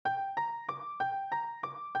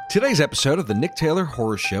Today's episode of the Nick Taylor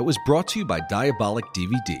Horror Show is brought to you by Diabolic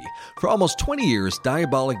DVD. For almost 20 years,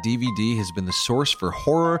 Diabolic DVD has been the source for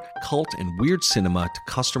horror, cult, and weird cinema to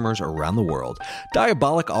customers around the world.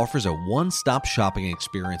 Diabolic offers a one-stop shopping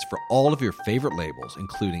experience for all of your favorite labels,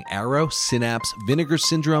 including Arrow, Synapse, Vinegar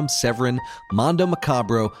Syndrome, Severin, Mondo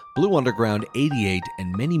Macabro, Blue Underground, 88,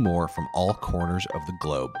 and many more from all corners of the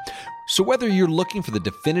globe. So whether you're looking for the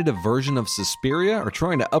definitive version of Suspiria or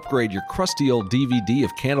trying to upgrade your crusty old DVD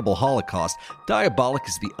of Cannibal Holocaust, Diabolic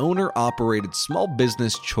is the owner-operated small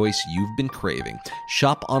business choice you've been craving.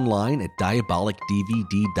 Shop online at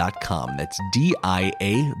diabolicdvd.com. That's DIABOLIK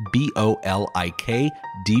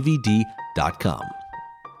DVD.com.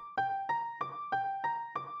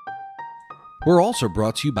 We're also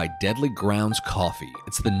brought to you by Deadly Grounds Coffee.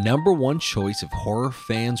 It's the #1 choice of horror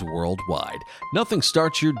fans worldwide. Nothing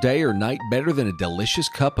starts your day or night better than a delicious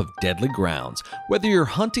cup of Deadly Grounds. Whether you're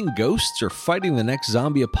hunting ghosts or fighting the next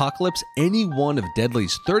zombie apocalypse, any one of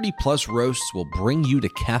Deadly's 30-plus roasts will bring you to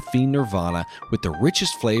caffeine nirvana with the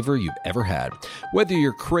richest flavor you've ever had. Whether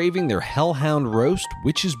you're craving their Hellhound Roast,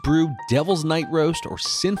 Witch's Brew, Devil's Night Roast, or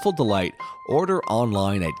Sinful Delight, order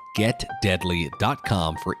online at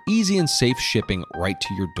getdeadly.com for easy and safe shipping right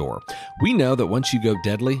to your door. We know that once you go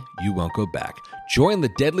deadly, you won't go back. Join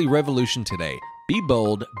the deadly revolution today. Be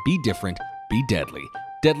bold, be different, be deadly.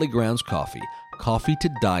 Deadly Grounds Coffee. Coffee to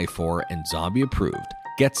die for and zombie approved.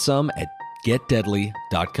 Get some at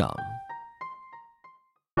getdeadly.com.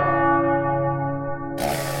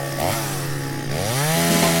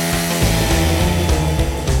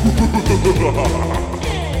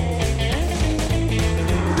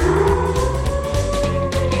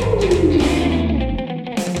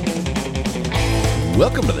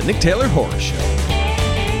 Welcome to the Nick Taylor Horror Show.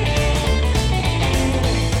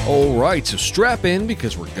 All right, so strap in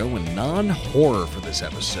because we're going non-horror for this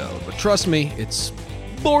episode. But trust me, it's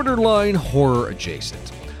borderline horror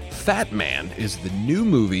adjacent. FATMAN is the new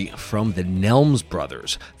movie from the Nelms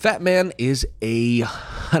brothers. FATMAN is I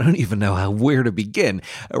don't even know where to begin,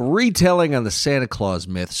 a retelling on the Santa Claus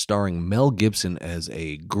myth starring Mel Gibson as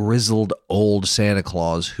a grizzled old Santa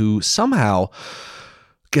Claus who somehow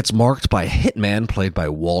gets marked by a hitman played by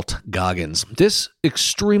Walt Goggins. This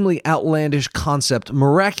extremely outlandish concept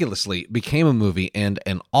miraculously became a movie, and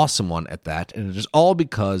an awesome one at that, and it is all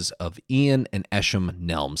because of Ian and Esham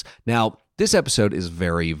Nelms. Now, this episode is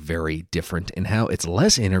very, very different in how it's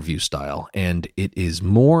less interview style, and it is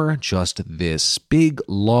more just this big,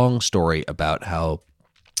 long story about how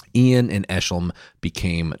Ian and Esham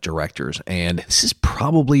became directors, and this is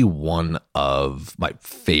probably one of my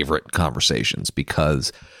favorite conversations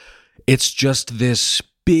because it's just this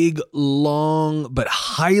big, long, but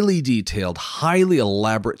highly detailed, highly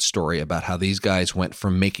elaborate story about how these guys went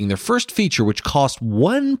from making their first feature, which cost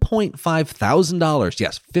 $1,500.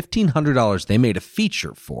 Yes, $1,500 they made a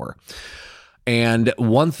feature for. And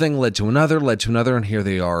one thing led to another, and here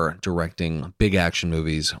they are directing big action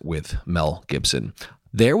movies with Mel Gibson.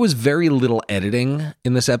 There was very little editing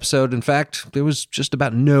in this episode. In fact, there was just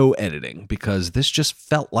about no editing because this just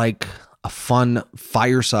felt like a fun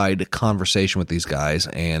fireside conversation with these guys,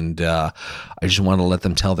 and I just want to let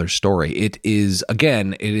them tell their story. It is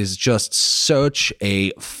just such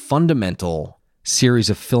a fundamental series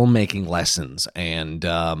of filmmaking lessons, and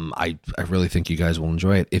I really think you guys will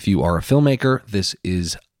enjoy it. If you are a filmmaker, this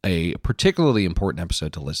is a particularly important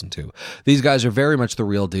episode to listen to. These guys are very much the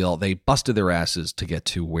real deal. They busted their asses to get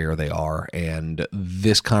to where they are, and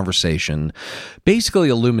this conversation basically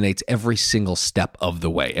illuminates every single step of the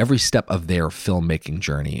way, every step of their filmmaking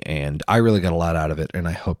journey, and I really got a lot out of it, and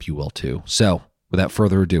I hope you will too. So, without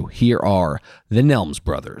further ado, here are the Nelms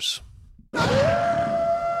brothers.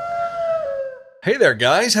 Hey there,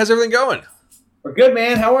 guys. How's everything going? We're good,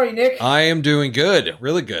 man. How are you, Nick? I am doing good.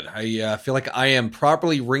 Really good. I feel like I am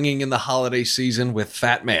properly ringing in the holiday season with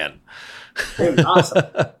FATMAN. Awesome.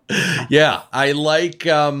 Yeah, I like,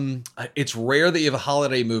 it's rare that you have a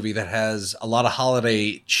holiday movie that has a lot of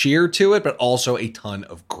holiday cheer to it, but also a ton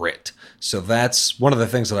of grit. So that's one of the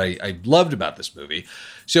things that I loved about this movie.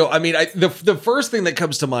 So, I mean, the first thing that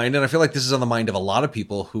comes to mind, and I feel like this is on the mind of a lot of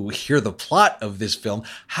people who hear the plot of this film,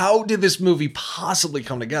 how did this movie possibly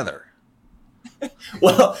come together?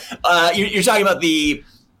 Well, you're talking about the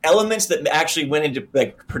elements that actually went into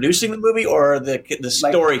like producing the movie, or the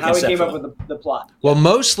story, like how we came up with the plot. Well,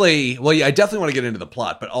 mostly, yeah, I definitely want to get into the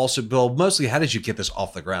plot, but also, Bill, mostly, how did you get this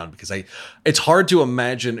off the ground? Because it's hard to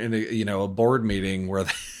imagine in a board meeting where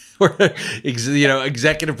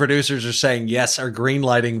executive producers are saying yes, are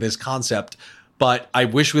greenlighting this concept. But I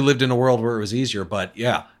wish we lived in a world where it was easier. But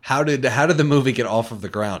yeah, how did the movie get off of the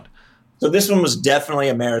ground? So this one was definitely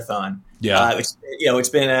a marathon. Yeah. It's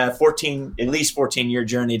been a at least 14-year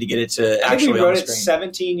journey to get it to I actually think we wrote on the it screen.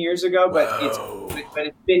 17 years ago, but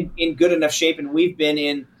it's been in good enough shape, and we've been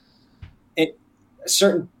in a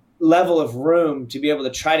certain level of room to be able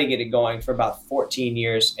to try to get it going for about 14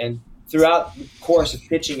 years. And throughout the course of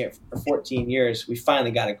pitching it for 14 years, we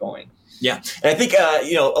finally got it going. Yeah. And I think,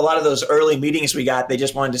 a lot of those early meetings we got, they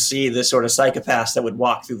just wanted to see the sort of psychopaths that would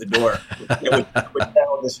walk through the door would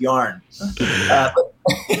tell this yarn. But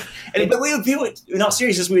people, in all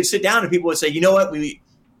seriousness, we would sit down and people would say, you know what,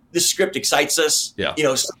 this script excites us. Yeah.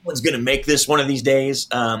 Someone's going to make this one of these days.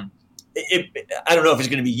 I don't know if it's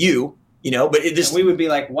going to be you, but we would be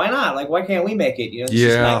like, why not? Like, why can't we make it? This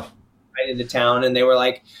is Yeah. right into town. And they were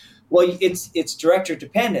like, well, it's director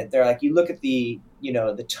dependent. They're like, you look at the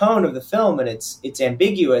tone of the film, and it's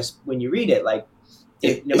ambiguous when you read it. Like,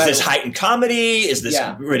 is this heightened comedy? Is this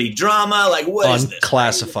gritty drama? Like, what is this?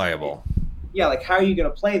 Unclassifiable. Yeah, like, how are you going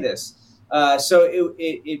to play this? So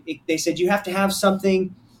they said you have to have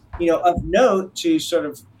something, of note to sort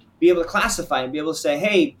of be able to classify and be able to say,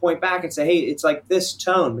 hey, point back and say, hey, it's like this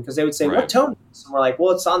tone, because they would say, what tone is this? And we're like,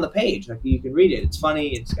 well, it's on the page. Like, you can read it. It's funny.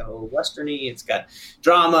 It's got a little westerny. It's got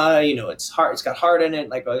drama. It's heart. It's got heart in it.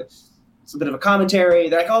 Like it's a bit of a commentary.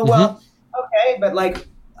 They're like, oh, well, okay, but like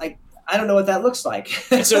I don't know what that looks like.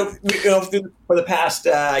 And so for the past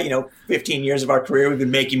 15 years of our career, we've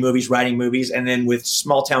been making movies, writing movies, and then with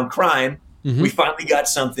Small Town Crime, we finally got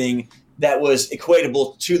something that was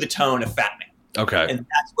equatable to the tone of FATMAN. Okay. And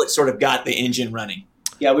that's what sort of got the engine running.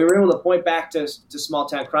 Yeah, we were able to point back to Small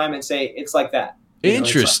Town Crime and say, it's like that.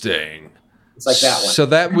 Interesting. It's like that one. So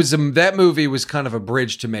that movie was kind of a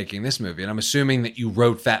bridge to making this movie. And I'm assuming that you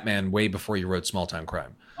wrote FATMAN way before you wrote Small Town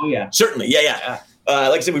Crime. Oh, yeah. Certainly. Yeah.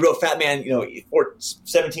 Like I said, we wrote FATMAN,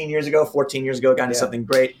 17 years ago, 14 years ago, got into something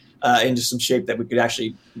great, into some shape that we could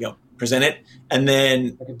actually, present it. And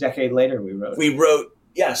then like a decade later, we wrote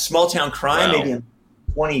Small Town Crime, maybe in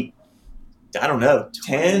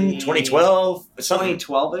 2012, something.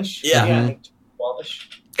 2012-ish. Yeah. I think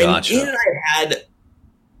 2012-ish. Gotcha. And Ian and I had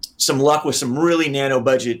some luck with some really nano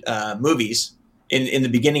budget movies in the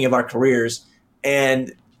beginning of our careers,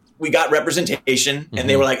 and we got representation, and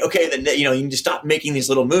they were like, okay, then you need to stop making these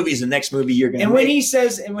little movies. The next movie you're going to make.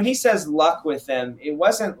 When he says luck with them, it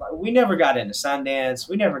wasn't. We never got into Sundance.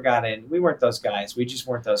 We never got in. We weren't those guys. We just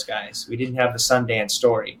weren't those guys. We didn't have the Sundance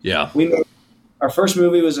story. Yeah. Our first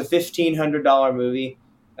movie was a $1,500 movie,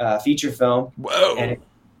 feature film. Whoa. And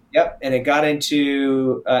it got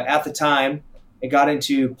into at the time. It got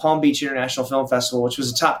into Palm Beach International Film Festival, which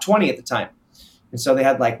was a top 20 at the time. And so they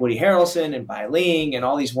had like Woody Harrelson and Bai Ling and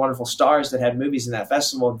all these wonderful stars that had movies in that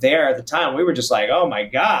festival there at the time. We were just like, oh my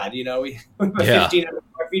God, we have a $1,500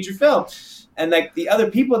 feature film. And like the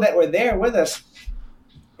other people that were there with us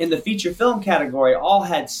in the feature film category all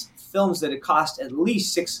had films that had cost at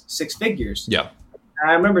least six figures. Yeah.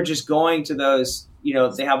 And I remember just going to those,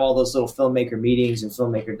 they have all those little filmmaker meetings and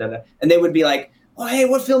filmmaker and they would be like, oh, hey,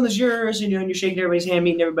 what film is yours? And you're shaking everybody's hand,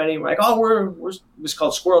 meeting everybody. And we're like, oh, we're it's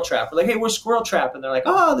called Squirrel Trap. We're like, hey, we're Squirrel Trap. And they're like,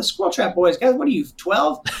 oh, the Squirrel Trap boys. Guys, what are you,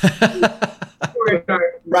 12? We're in our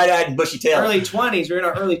bright-eyed and bushy tail. Early 20s. We're in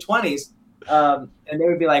our early 20s. And they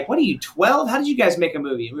would be like, what are you, 12? How did you guys make a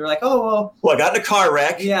movie? And we were like, well, I got in a car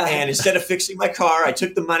wreck. Yeah. And instead of fixing my car, I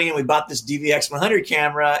took the money and we bought this DVX 100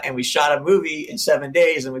 camera and we shot a movie in 7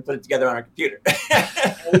 days and we put it together on our computer.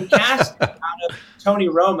 And we cast it out of Tony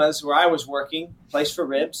Roma's, where I was working, Place for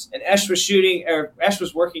Ribs, and Esh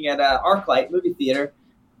was working at ArcLight movie theater,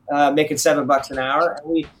 making $7 an hour.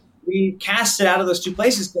 And we cast it out of those two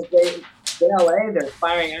places because in LA, they're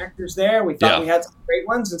firing actors there. We thought we had some great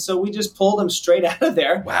ones, and so we just pulled them straight out of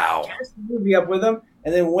there. Wow. Cast the movie up with them,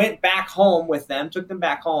 and then went back home with them, took them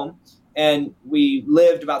back home, and we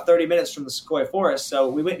lived about 30 minutes from the Sequoia Forest. So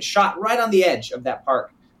we went and shot right on the edge of that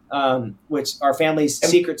park. Which our family's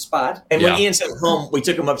secret spot. And when Ian said home, we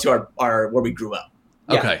took him up to our where we grew up.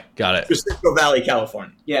 Okay, got it. Central Valley,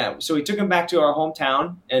 California. Yeah, so we took him back to our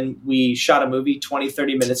hometown, and we shot a movie 20,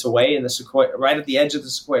 30 minutes away in the Sequoia, right at the edge of the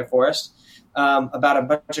Sequoia Forest, about a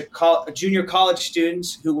bunch of junior college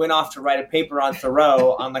students who went off to write a paper on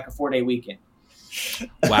Thoreau on like a 4-day weekend.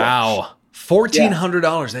 Wow.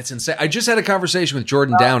 $1,400. That's insane. I just had a conversation with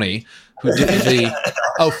Jordan Downey, who did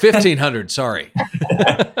 $1,500. Sorry.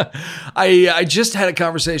 I just had a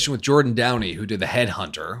conversation with Jordan Downey, who did The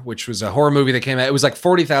Headhunter, which was a horror movie that came out. It was like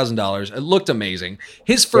 $40,000. It looked amazing.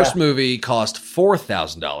 His first movie cost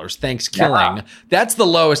 $4,000. Thanksgiving. Yeah. That's the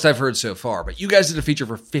lowest I've heard so far. But you guys did a feature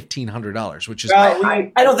for $1,500, which is.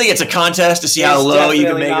 I don't think it's a contest to see how low you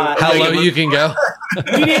can make it. How low you can go.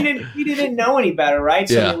 We didn't know any better, right?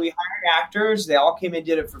 So we hired actors. They all came and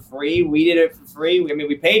did it for free. We did it for free. I mean,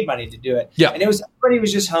 we paid money to do it. Yeah. And everybody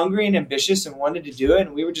was just hungry and ambitious and wanted to do it.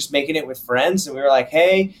 And we were just making it with friends. And we were like,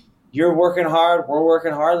 hey, you're working hard. We're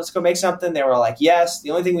working hard. Let's go make something. They were like, yes.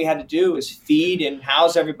 The only thing we had to do was feed and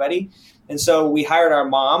house everybody. And so we hired our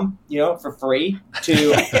mom, for free to.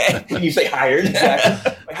 You say hired.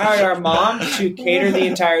 Exactly. We hired our mom to cater the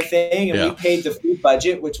entire thing, and we paid the food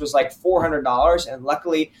budget, which was like $400. And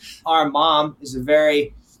luckily, our mom is a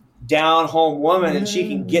very down-home woman, and she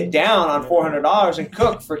can get down on $400 and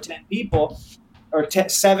cook for 10 people, or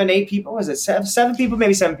 7, 8 people. Was it 7 people?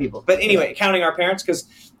 Maybe 7 people. But anyway, counting our parents, because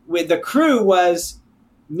with the crew was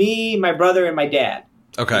me, my brother, and my dad.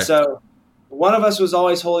 Okay. And so one of us was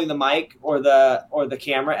always holding the mic or the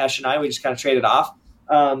camera. Esh and I, we just kind of traded off.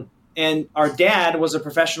 And our dad was a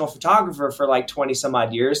professional photographer for like 20 some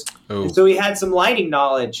odd years. Ooh. And so he had some lighting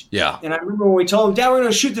knowledge. Yeah. And I remember when we told him, Dad, we're going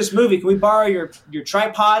to shoot this movie. Can we borrow your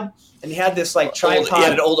tripod? And he had this like tripod. He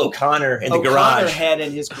had an old O'Connor in the garage. Head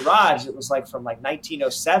in his garage. It was like from like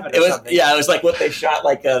 1907 or something. Yeah, it was like what they shot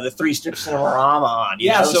like the 3-strip Cinerama on.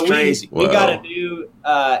 Yeah, so crazy. We got a new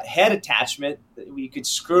head attachment that we could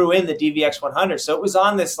screw in the DVX 100. So it was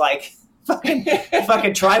on this like fucking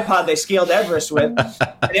tripod they scaled Everest with,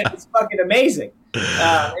 and it was fucking amazing.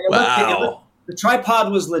 The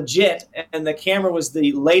tripod was legit, and the camera was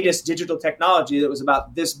the latest digital technology that was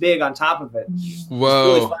about this big on top of it.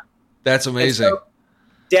 Whoa, really that's amazing. So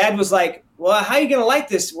Dad was like, well, how are you going to like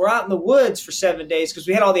this? We're out in the woods for 7 days, because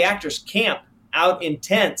we had all the actors camp out in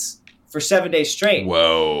tents for 7 days straight.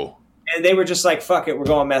 Whoa. And they were just like, fuck it, we're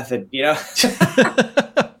going method, They'd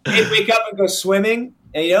wake up and go swimming.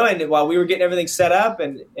 And while we were getting everything set up,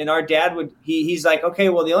 and our dad he's like, okay,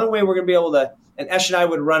 well, the only way we're going to be able to, and Esh and I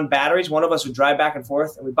would run batteries. One of us would drive back and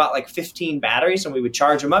forth, and we bought like 15 batteries, and we would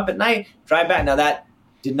charge them up at night, drive back. Now that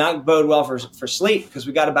did not bode well for sleep, because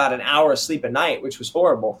we got about an hour of sleep a night, which was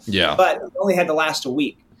horrible. Yeah. But it only had to last a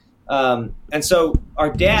week. And so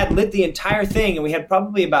our dad lit the entire thing, and we had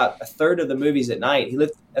probably about a third of the movies at night.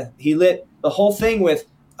 He lit the whole thing with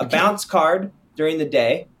a bounce card during the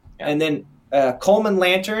day, and then a Coleman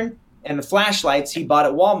lantern and the flashlights he bought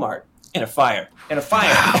at Walmart. And a fire.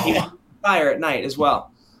 Wow. He had a fire at night as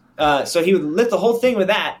well. So he would lit the whole thing with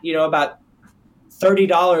that, about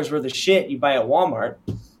 $30 worth of shit you buy at Walmart.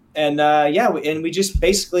 And and we just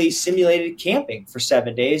basically simulated camping for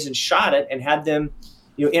 7 days and shot it and had them,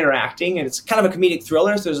 interacting. And it's kind of a comedic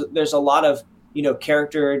thriller. So there's a lot of,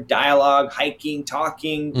 character dialogue, hiking,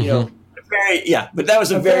 talking, but that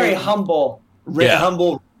was a very humble,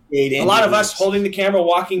 humble. A lot of us holding the camera,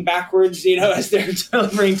 walking backwards, as they're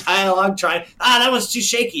delivering dialogue, that was too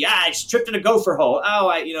shaky. I just tripped in a gopher hole.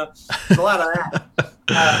 There's a lot of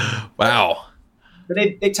that. Wow. But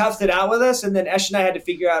they toughed it out with us, and then Esh and I had to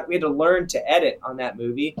figure out, we had to learn to edit on that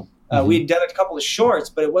movie. We had done a couple of shorts,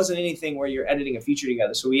 but it wasn't anything where you're editing a feature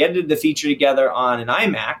together. So we edited the feature together on an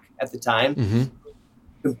iMac at the time. Mm-hmm.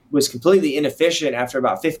 It was completely inefficient after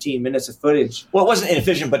about 15 minutes of footage. Well, it wasn't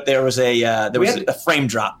inefficient, but there was a frame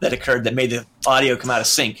drop that occurred that made the audio come out of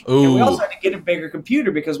sync. Ooh. And we also had to get a bigger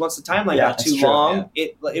computer, because once the timeline got too long,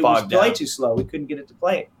 it was way too slow. We couldn't get it to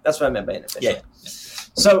play. That's what I meant by inefficient. Yeah.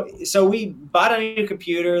 So we bought a new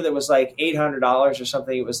computer that was like $800 or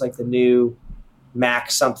something. It was like the new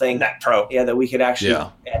Mac something. Mac Pro. Yeah, that we could actually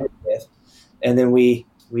edit with. And then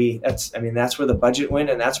that's where the budget went,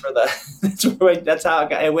 and that's how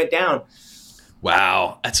it went down.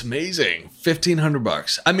 Wow, that's amazing.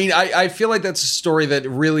 $1,500. I mean, I feel like that's a story that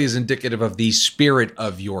really is indicative of the spirit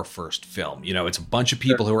of your first film. It's a bunch of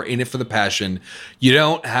people who are in it for the passion. You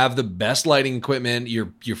don't have the best lighting equipment.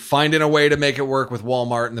 You're finding a way to make it work with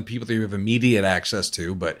Walmart and the people that you have immediate access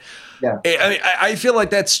to. But yeah. I feel like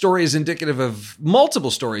that story is indicative of multiple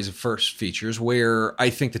stories of first features, where I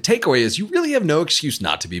think the takeaway is you really have no excuse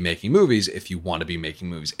not to be making movies if you want to be making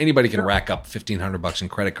movies. Anybody can rack up $1,500 in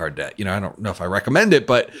credit card debt. I don't know if I recommend it,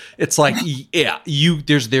 but it's like,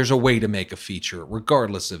 there's a way to make a feature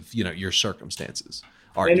regardless of, your circumstances.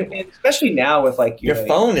 And especially now with like your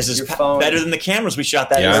phone is better than the cameras we shot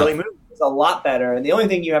that early movie. It's a lot better. And the only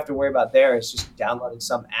thing you have to worry about there is just downloading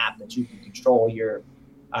some app that you can control your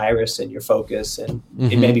iris and your focus, and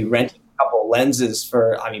maybe renting a couple of lenses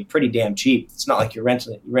for, pretty damn cheap. It's not like you're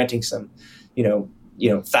renting some,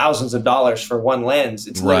 thousands of dollars for one lens.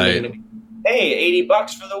 It's literally going to be, hey,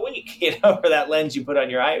 $80 for the week, for that lens you put on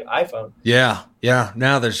your iPhone. Yeah.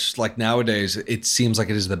 Now there's nowadays, it seems like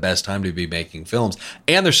it is the best time to be making films,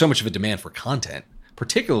 and there's so much of a demand for content.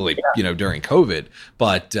 particularly during COVID.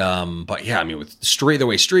 But yeah, I mean, with the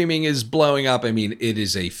way streaming is blowing up, I mean, it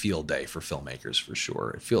is a field day for filmmakers for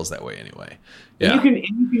sure. It feels that way anyway. Yeah, you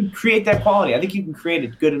can create that quality. I think you can create a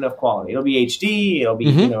good enough quality. It'll be HD. It'll be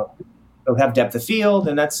it'll have depth of field,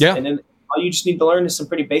 and and then all you just need to learn is some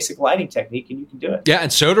pretty basic lighting technique, and you can do it. Yeah, and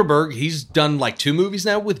Soderbergh, he's done like 2 movies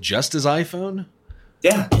now with just his iPhone.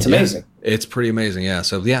 Yeah, it's amazing. It's pretty amazing, yeah.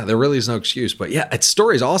 So, yeah, there really is no excuse. But, yeah, its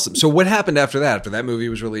story is awesome. So, what happened after that? After that movie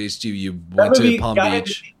was released, you went to Palm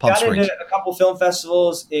Beach, Palm Springs. Got into a couple film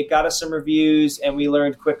festivals. It got us some reviews, and we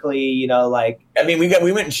learned quickly, I mean,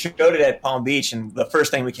 we went and showed it at Palm Beach, and the first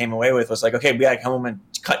thing we came away with was like, okay, we got to come home and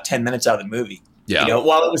cut 10 minutes out of the movie. Yeah.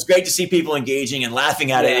 While it was great to see people engaging and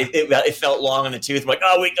laughing at it felt long in the tooth. Like,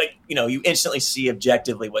 you instantly see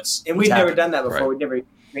objectively what's and we'd happening. Never done that before. Right. We'd never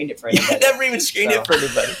screened it for anybody. Never even screened it for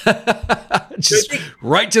anybody. Just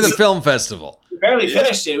right to the film festival. We barely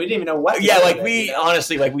finished it. We didn't even know what.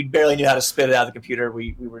 Honestly, we barely knew how to spit it out of the computer.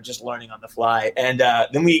 We were just learning on the fly, and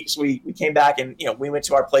then we came back and we went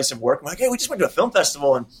to our place of work. And we're like, hey, we just went to a film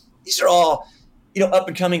festival, and these are all up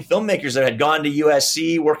and coming filmmakers that had gone to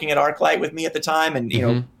USC, working at ArcLight with me at the time,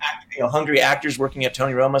 and hungry actors working at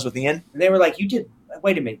Tony Roma's with Ian. And they were like,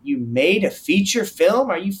 wait a minute, you made a feature film?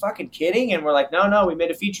 Are you fucking kidding? And we're like, no, we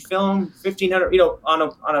made a feature film, $1,500,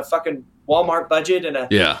 on a fucking Walmart budget and a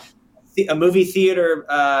movie theater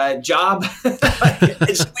job.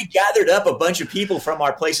 We gathered up a bunch of people from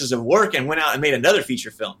our places of work and went out and made another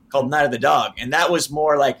feature film called Night of the Dog, and that was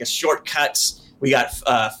more like a shortcuts. We got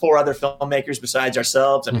 4 other filmmakers besides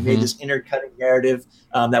ourselves, and we made this intercutting narrative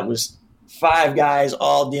that was 5 guys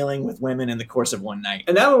all dealing with women in the course of one night.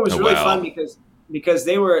 And that one was really fun because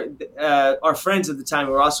they were our friends at the time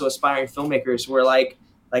who were also aspiring filmmakers were like,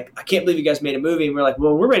 I can't believe you guys made a movie. And we're like,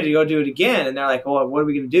 well, we're ready to go do it again. And they're like, well, what are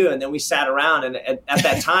we going to do? And then we sat around, and at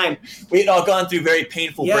that time, we had all gone through very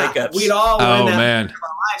painful breakups. We'd all in that man. Of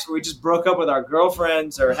our lives where we just broke up with our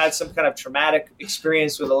girlfriends or had some kind of traumatic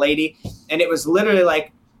experience with a lady. And it was literally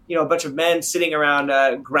like, a bunch of men sitting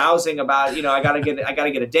around grousing about, I gotta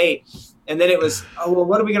get a date. And then it was,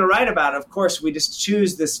 what are we going to write about? And of course, we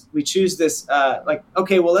choose this,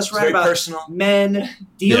 okay, well, let's write about personal. Men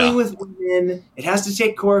dealing with women. It has to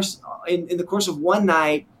take course in the course of one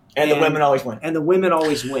night. And the women always win. And the women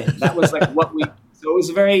always win. That was like so it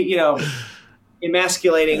was very,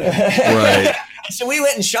 emasculating. Right. So we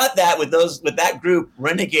went and shot that with that group,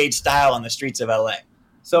 renegade style, on the streets of LA.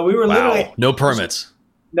 So we were literally. No permits.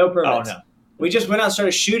 No permits. Oh, no. We just went out and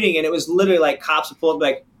started shooting, and it was literally like cops would pull up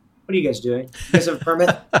like, what are you guys doing? You guys have a permit?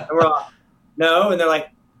 And we're all, no. And they're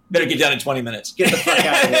like, better get done in 20 minutes. Get the fuck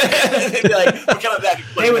out of here. They'd be like, we're coming back in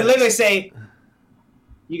 20 They would minutes. literally say,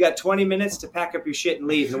 you got 20 minutes to pack up your shit and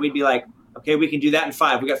leave. And we'd be like, okay, we can do that in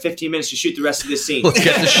 5. We got 15 minutes to shoot the rest of this scene. Let's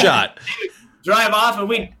get the shot. Drive off, and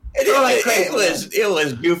we'd go like crazy. It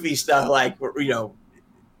was goofy stuff like,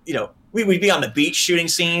 we'd be on the beach shooting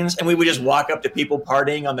scenes, and we would just walk up to people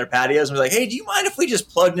partying on their patios and be like, hey, do you mind if we just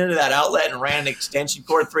plugged into that outlet and ran an extension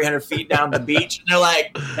cord 300 feet down the beach? And they're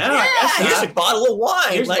like, here's a bottle of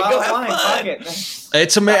wine. Here's like, a bottle go of have wine. fun. Fuck it.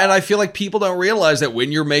 It's amazing, and I feel like people don't realize that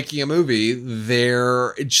when you're making a movie,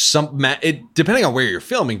 depending on where you're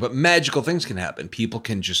filming, but magical things can happen. People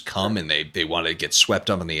can just come and they want to get swept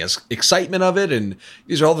up in the excitement of it, and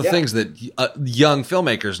these are all the things that young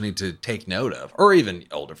filmmakers need to take note of, or even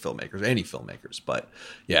older filmmakers, any filmmakers. But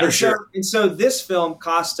yeah, for sure. And so this film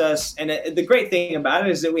cost us, and the great thing about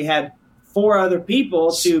it is that we had 4 other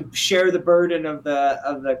people to share the burden of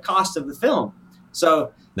the cost of the film.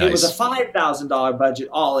 So. Nice. It was a $5,000 budget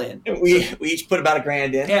all in. We each put about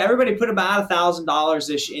 $1,000 in. Yeah, everybody put about $1,000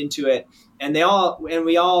 ish into it, and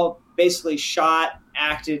we all basically shot,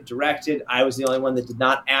 acted, directed. I was the only one that did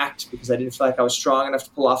not act because I didn't feel like I was strong enough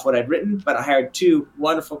to pull off what I'd written. But I hired 2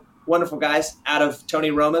 wonderful, wonderful guys out of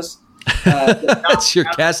Tony Roma's. That's your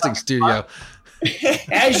casting studio,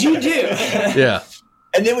 as you do. Yeah.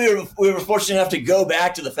 And then we were fortunate enough to go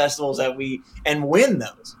back to the festivals and win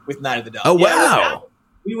those with Night of the Dog. Oh wow.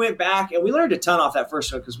 We went back and we learned a ton off that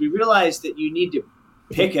first one because we realized that you need to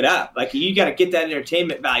pick it up. Like you got to get that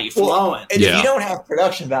entertainment value flowing. And if you don't have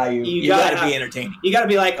production value, you got to be entertaining. You got to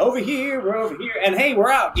be like, over here, we're over here, and hey,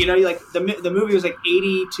 we're out. You like the movie was like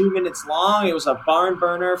 82 minutes long. It was a barn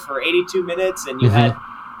burner for 82 minutes, and you had,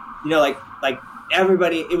 like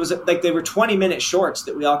everybody. It was like they were 20-minute shorts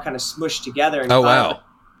that we all kind of smushed together. And the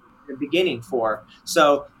beginning for.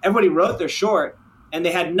 So everybody wrote their short. And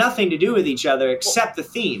they had nothing to do with each other except the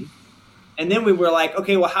theme. And then we were like,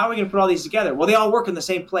 okay, well, how are we going to put all these together? Well, they all work in the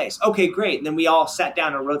same place. Okay, great. And then we all sat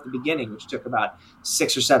down and wrote the beginning, which took about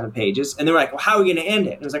 6 or 7 pages. And then we're like, well, how are we going to end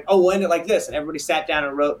it? And it was like, oh, we'll end it like this. And everybody sat down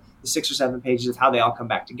and wrote the 6 or 7 pages of how they all come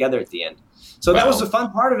back together at the end. So that was the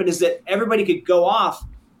fun part of it, is that everybody could go off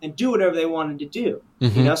and do whatever they wanted to do.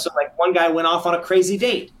 Mm-hmm. You know, so like one guy went off on a crazy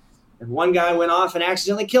date, and one guy went off and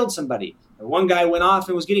accidentally killed somebody. Or one guy went off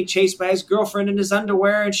and was getting chased by his girlfriend in his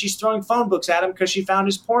underwear, and she's throwing phone books at him because she found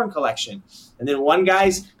his porn collection. And then one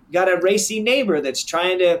guy's got a racy neighbor that's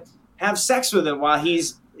trying to have sex with him while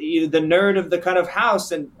he's the nerd of the kind of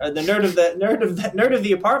house and the nerd of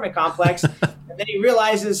the apartment complex. And then he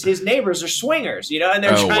realizes his neighbors are swingers, you know, and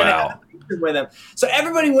they're trying to have a with him. So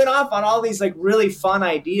everybody went off on all these like really fun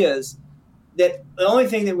ideas. That the only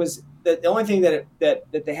thing that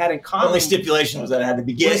they had in common. The only stipulation was that it had to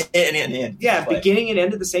begin and end. Yeah, beginning and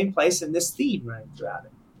end at the same place, and this theme running throughout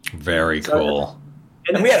it. Very cool.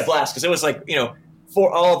 And we had a blast because it was like, you know,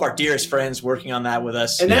 for all of our dearest friends working on that with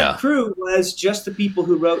us. And that crew was just the people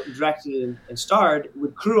who wrote and directed and starred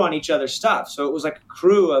would crew on each other's stuff. So it was like a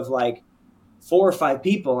crew of like 4 or 5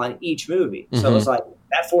 people on each movie. So it was like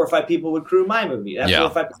that 4 or 5 people would crew my movie. That 4 or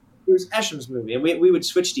 5 people would crew Esham's movie. And we would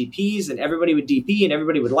switch DPs, and everybody would DP, and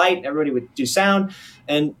everybody would light, and everybody would do sound.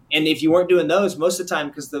 And if you weren't doing those most of the time,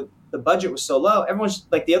 because the budget was so low, everyone's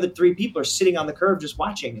like, the other 3 people are sitting on the curb just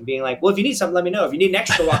watching and being like, well, if you need something, let me know. If you need an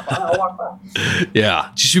extra walk by, I'll walk by.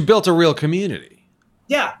 Yeah. Just you built a real community.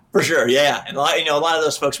 Yeah. For sure. Yeah. And a lot of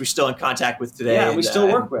those folks we're still in contact with today. Yeah, we still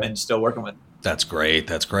work with. And still working with. That's great.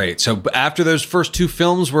 That's great. So after those first 2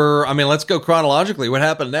 films let's go chronologically. What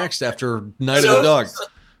happened next after Night of the Dog?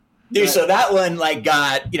 So that one like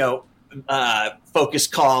got, you know, Focus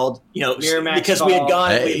called, you know, because we had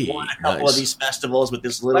won a couple of these festivals with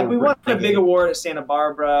this little. Like we won a big award at Santa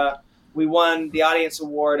Barbara. We won the audience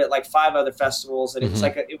award at like 5 other festivals, and it was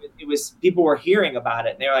like it was people were hearing about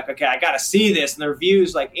it, and they were like, okay, I got to see this. And the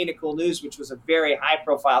reviews, like Ain't It Cool News, which was a very high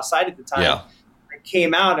profile site at the time,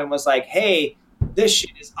 came out and was like, hey, this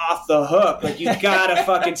shit is off the hook. Like you gotta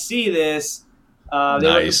fucking see this. They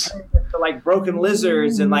were for like Broken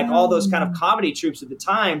Lizards and like all those kind of comedy troupes at the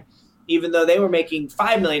time, even though they were making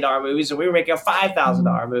 $5 million movies and we were making a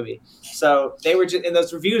 $5,000 movie. So they were just, and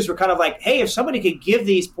those reviews were kind of like, hey, if somebody could give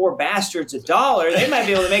these poor bastards $1, they might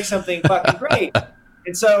be able to make something fucking great.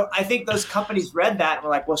 And so I think those companies read that and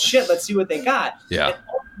were like, well, shit, let's see what they got. Yeah. And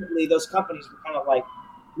ultimately, those companies were kind of like,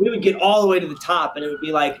 we would get all the way to the top, and it would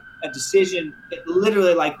be like a decision that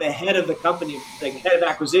literally like the head of the company, like head of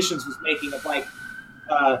acquisitions was making of like,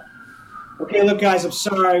 okay, look, guys, I'm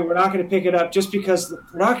sorry, we're not going to pick it up just because the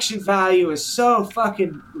production value is so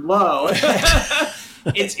fucking low.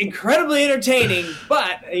 It's incredibly entertaining,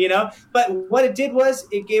 but what it did was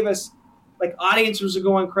it gave us, like, audiences were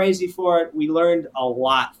going crazy for it. We learned a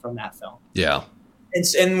lot from that film. Yeah.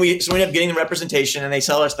 And we ended up getting the representation, and they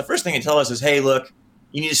tell us, the first thing they tell us is, hey, look,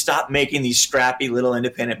 you need to stop making these scrappy little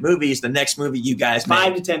independent movies. The next movie you guys make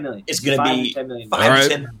 5 to 10 million. It's going to be 10 million. 5 to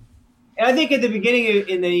 10 million. And I think at the beginning,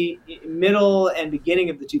 in the middle and beginning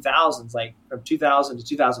of the 2000s, like from 2000 to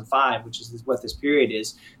 2005, which is what this period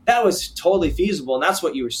is, that was totally feasible. And that's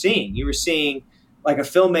what you were seeing. You were seeing like a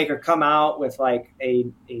filmmaker come out with like a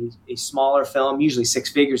smaller film, usually 6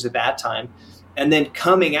 figures at that time, and then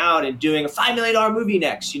coming out and doing a $5 million movie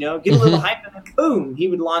next, get a little hype, and then boom, he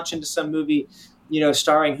would launch into some movie,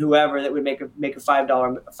 starring whoever that would make a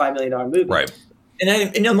 $5 million movie. Right.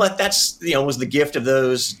 And you know what? That's, was the gift of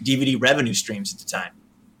those DVD revenue streams at the time.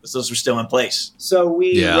 Those were still in place. So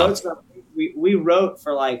we wrote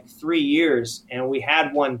for like 3 years, and we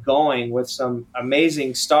had one going with some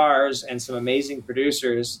amazing stars and some amazing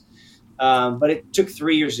producers. But it took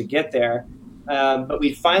 3 years to get there. But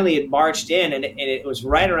we finally had marched in, and it was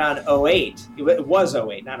right around 08. It was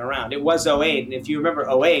 08, not around. It was 08. And if you remember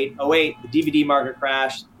 08, the DVD market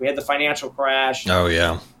crashed. We had the financial crash. Oh,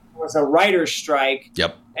 yeah. It was a writer's strike.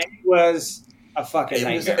 Yep. And it was a fucking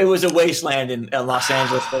nightmare. It was a wasteland in Los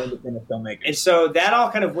Angeles for independent filmmakers. And so that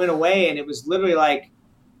all kind of went away, and it was literally like,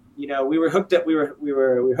 we were hooked up. We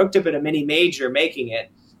were hooked up at a mini major making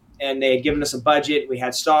it, and they had given us a budget. We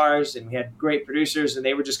had stars, and we had great producers, and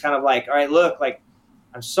they were just kind of like, all right, look, like,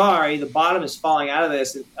 I'm sorry, the bottom is falling out of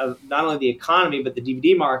this, of not only the economy but the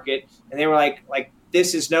DVD market. And they were like,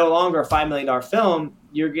 this is no longer a $5 million film.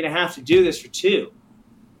 You're going to have to do this for $2.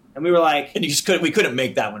 And we were like, and we couldn't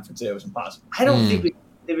make that one for $2. It was impossible. I don't think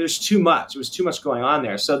there was too much. It was too much going on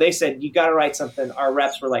there. So they said, you got to write something. Our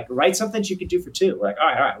reps were like, write something you could do for $2. We're like, all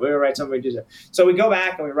right, we're going to write something we do that. So we go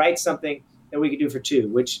back and we write something that we could do for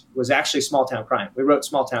 $2, which was actually Small Town Crime. We wrote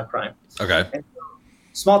Small Town Crime. Okay. And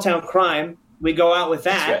Small Town Crime we go out with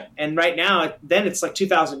that. Right. And right now, then it's like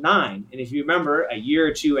 2009. And if you remember, a year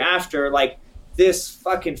or two after, like this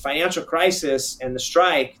fucking financial crisis and the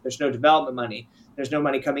strike, there's no development money. There's no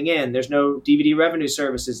money coming in. There's no DVD revenue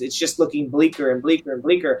services. It's just looking bleaker and bleaker and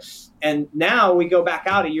bleaker. And now we go back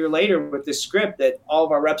out a year later with this script that all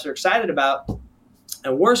of our reps are excited about,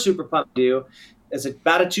 and we're super pumped to do. It's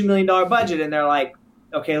about a $2 million budget, and they're like,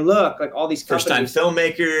 okay, look, like all these first-time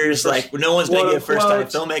filmmakers, like no one's going to give first-time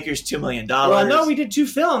filmmakers $2 million. Well, no, we did 2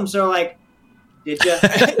 films. They're like, did you?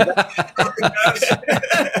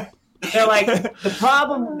 They're like, the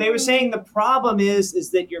problem. They were saying the problem is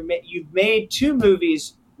that you've made 2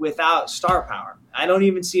 movies without star power. I don't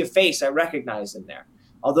even see a face I recognize in there.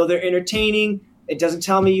 Although they're entertaining, it doesn't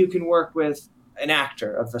tell me you can work with an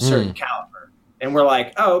actor of a certain caliber. And we're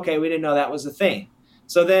like, oh, okay, we didn't know that was a thing.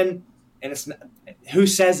 So then, and it's not, who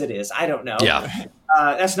says it is? I don't know. Yeah,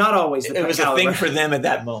 that's not always the it was caliber. a thing for them at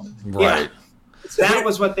that moment, right? Yeah. That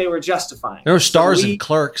was what they were justifying. There were stars in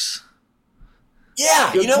Clerks.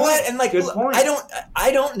 Yeah, Good you know point. what? And like, Good point.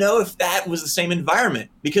 I don't know if that was the same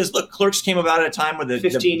environment, because look, Clerks came about at a time where the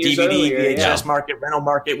 15 years DVD, earlier, VHS market, rental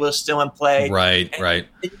market was still in play. Right.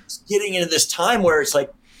 It's getting into this time where it's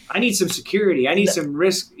like, I need some security. I need some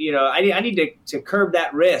risk. You know, I need to curb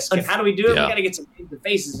that risk. And how do we do it? Yeah. We got to get some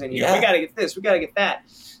faces in here. Yeah. We got to get this. We got to get that.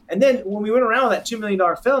 And then when we went around with that $2 million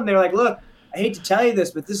film, they were like, look, I hate to tell you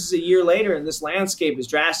this, but this is a year later, and this landscape is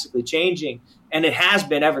drastically changing. And it has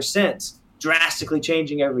been ever since, drastically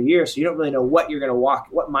changing every year. So you don't really know what you're going to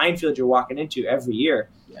what minefield you're walking into every year.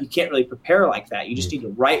 Yeah. You can't really prepare like that. You just need to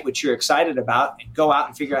write what you're excited about and go out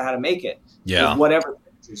and figure out how to make it. Yeah. With whatever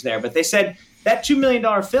is there. But they said that $2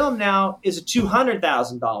 million film now is a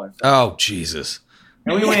 $200,000 film. Oh, Jesus.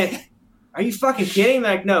 And we went, are you fucking kidding?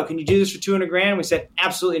 They're like, no, can you do this for $200,000? We said,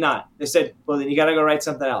 absolutely not. They said, well, then you got to go write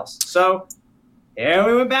something else. So yeah,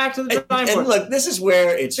 we went back to the drawing board. And look, this is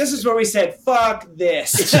where we said, fuck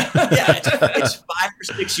this. It's 5 or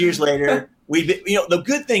 6 years later. The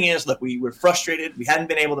good thing is, look, we were frustrated. We hadn't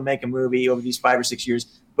been able to make a movie over these 5 or 6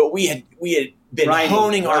 years, but we had been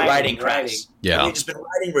honing our writing crafts. Yeah. We had just been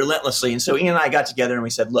writing relentlessly. And so Ian and I got together and we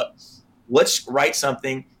said, look, let's write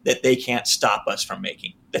something that they can't stop us from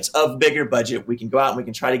making. That's of bigger budget. We can go out and we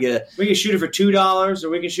can try to get we can shoot it for $2 or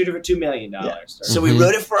we can shoot it for $2 million. Yeah. So we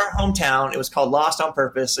wrote it for our hometown. It was called Lost on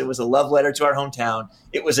Purpose. It was a love letter to our hometown.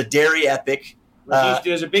 It was a dairy epic.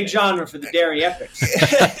 There's a big genre for the dairy epics.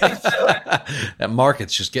 That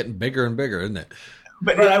market's just getting bigger and bigger, isn't it?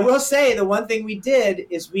 But I will say the one thing we did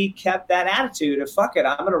is we kept that attitude of fuck it.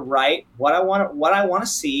 I'm going to write what I want to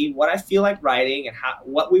see, what I feel like writing, and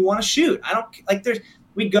what we want to shoot. I don't like.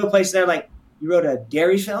 We'd go places there like, you wrote a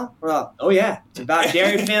dairy film? We're like, oh yeah, it's about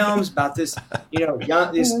dairy films, about this,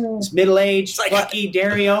 young, this middle-aged, plucky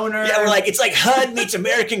dairy owner. Yeah, we're like, it's like HUD meets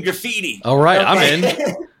American Graffiti. All right, okay. I'm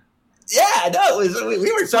in. Yeah, no,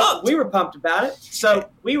 we were pumped. We were pumped about it. So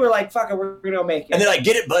we were like, fuck it, we're going to make it. And they're like,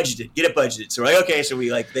 get it budgeted. So we're like, okay. So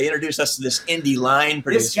they introduced us to this indie line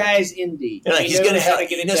producer. This guy's indie. They're like, he's going to help.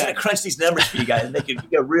 He's going to crunch these numbers for you guys and make it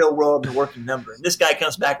a real world working number. And this guy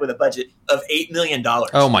comes back with a budget of $8 million.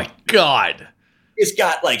 Oh my God. It's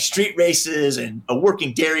got like street races and a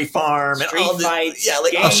working dairy farm and all this.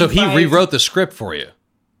 Fights, so he rewrote the script for you.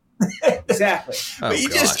 Exactly. But he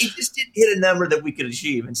just didn't hit a number that we could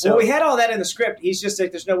achieve. And so we had all that in the script. He's just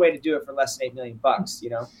like, there's no way to do it for less than $8 million,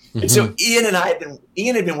 And so Ian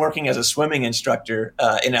had been working as a swimming instructor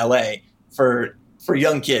in LA for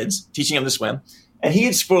young kids, teaching them to swim. And he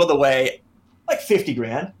had squirreled away like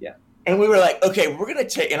 $50,000. Yeah. And we were like, okay, we're going to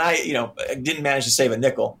take, and I didn't manage to save a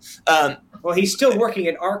nickel. Well, he's still working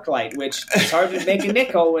at ArcLight, which is hard to make a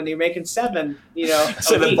nickel when you're making $7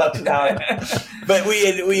 $7 an hour. But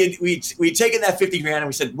we'd taken that $50,000 and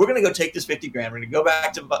we said, we're going to go take this $50,000. We're going to go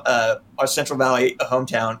back to our Central Valley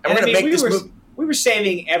hometown, and we're going to make this movie. We were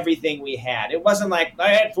saving everything we had. It wasn't like I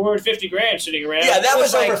had $450,000 sitting around. Yeah, that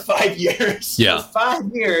was over 5 years. Yeah, for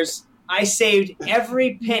 5 years, I saved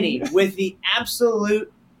every penny with the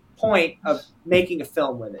absolute point of making a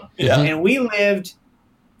film with it. Yeah, and we lived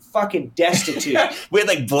fucking destitute. We had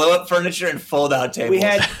like blow up furniture and fold out tables. We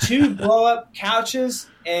had 2 blow up couches,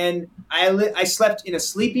 and I slept in a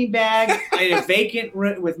sleeping bag in a vacant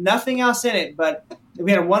room with nothing else in it. But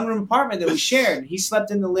we had a 1-room apartment that we shared. He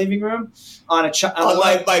slept in the living room on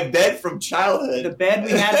my bed from childhood. The bed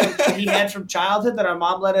he had from childhood that our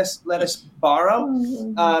mom let us borrow,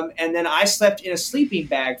 and then I slept in a sleeping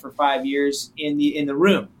bag for 5 years in the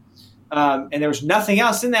room. And there was nothing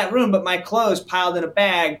else in that room but my clothes piled in a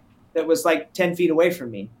bag that was like 10 feet away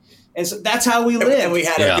from me. And so that's how we lived. And we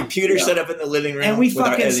had a computer set up in the living room. And we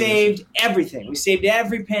fucking saved everything. We saved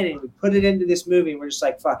every penny. We put it into this movie. And we're just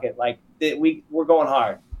like, fuck it. Like, we're going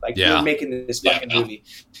hard. Like, we're making this fucking movie.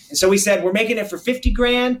 And so we said, we're making it for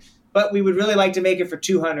 $50,000, but we would really like to make it for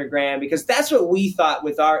 $200,000 because that's what we thought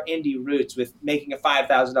with our indie roots, with making a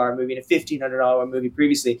 $5,000 movie and a $1,500 movie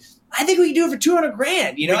previously. I think we could do it for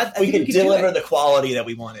 $200,000. You know, I think we could deliver the quality that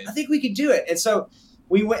we wanted. I think we could do it. And so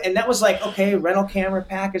we went, and that was like, okay, rental camera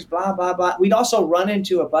package, blah, blah, blah. We'd also run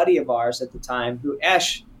into a buddy of ours at the time who,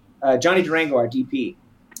 Johnny Durango, our DP.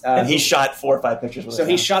 And he shot 4 or 5 pictures with us. So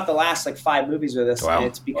he shot the last 5 movies with us. Wow. And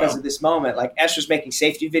it's because of this moment. Like, Esh was making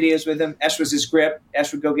safety videos with him. Esh was his grip.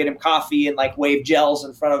 Esh would go get him coffee and wave gels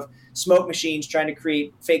in front of smoke machines trying to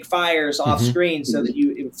create fake fires off screen so that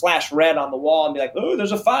it would flash red on the wall and be like, oh,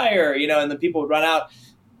 there's a fire, and then people would run out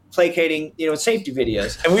placating, safety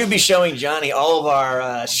videos. And we would be showing Johnny all of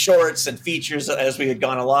our shorts and features as we had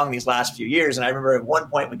gone along these last few years. And I remember at one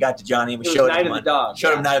point we got to Johnny and we showed him Night of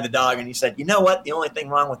the Dog. And he said, you know what? The only thing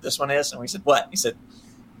wrong with this one is? And we said, what? He said,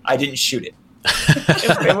 I didn't shoot it.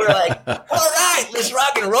 And we're like, all right, let's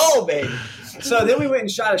rock and roll, baby. So then we went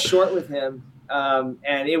and shot a short with him.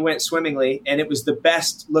 And it went swimmingly. And it was the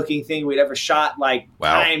best looking thing we'd ever shot,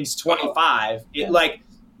 times 25.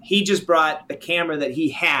 He just brought the camera that he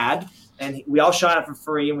had, and we all shot it for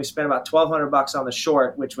free, and we spent about $1,200 on the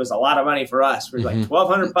short, which was a lot of money for us. We were like,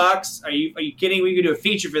 $1,200? Are you kidding? We could do a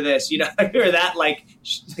feature for this. We were that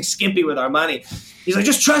skimpy with our money. He's like,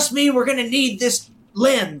 just trust me, we're gonna need this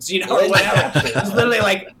lens, or whatever. It was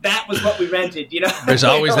literally that was what we rented. There's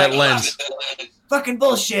always that lens. Fucking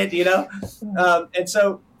bullshit, and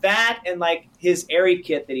so that and his Airy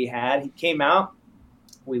kit that he came out.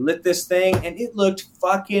 We lit this thing, and it looked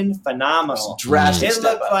fucking phenomenal.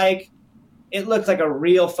 It looked like a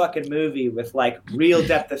real fucking movie with real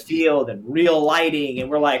depth of field and real lighting,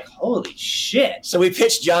 and we're like, holy shit! So we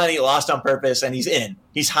pitched Johnny Lost on Purpose, and he's in.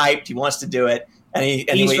 He's hyped. He wants to do it, and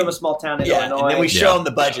he's from a small town in Illinois. And then we show him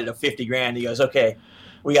the budget of $50,000. He goes, okay,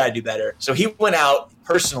 we got to do better. So he went out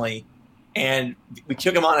personally, and we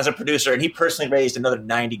took him on as a producer, and he personally raised another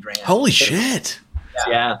 $90,000. Holy shit!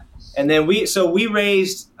 Yeah. And then we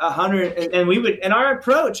raised 100, and our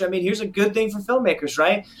approach, I mean, here's a good thing for filmmakers,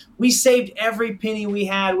 right? We saved every penny we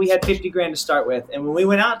had. We had $50,000 to start with. And when we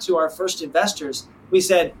went out to our first investors, we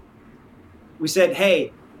said,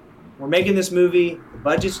 hey, we're making this movie. The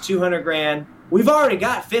budget's $200,000. We've already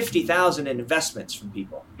got $50,000 in investments from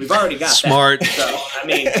people. We've already got Smart. That. So, I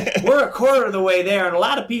mean, we're a quarter of the way there, and a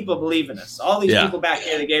lot of people believe in us. All these people back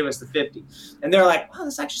here that gave us the 50, and they're like, "Wow,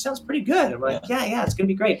 this actually sounds pretty good." And we're like, "Yeah, it's going to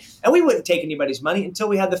be great." And we wouldn't take anybody's money until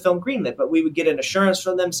we had the film greenlit, but we would get an assurance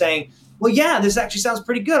from them saying, "Well, yeah, this actually sounds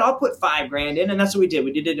pretty good. I'll put $5,000 in," and that's what we did.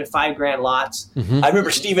 We did it in $5,000 lots. I remember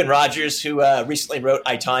Steven Rogers, who recently wrote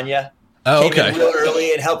I, Tonya. Oh, came in real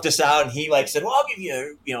early and helped us out, and he said, "Well, I'll give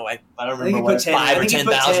you, I don't remember what, $5,000 or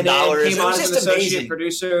 $10,000." Came on as an associate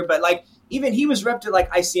producer, but even he was repped at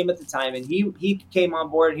ICM at the time, and he came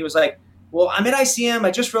on board, and he was like, "Well, I'm at ICM.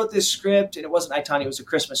 I just wrote this script, and it wasn't I, Tonya, it was a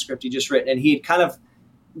Christmas script he just written," and he had kind of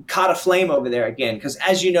caught a flame over there again, because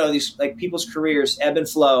as you know, these people's careers ebb and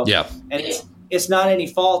flow, and it's not any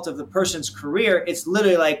fault of the person's career. It's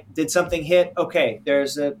literally did something hit? Okay,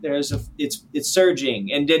 it's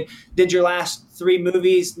surging. And did your last 3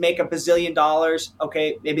 movies make $1 bazillion?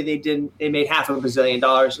 Okay, maybe they didn't. They made $500 million.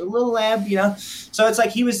 A little ebb, So it's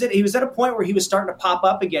he was at a point where he was starting to pop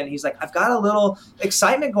up again. He's like, I've got a little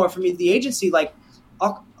excitement going for me at the agency. Let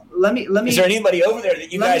me. Is there anybody over there that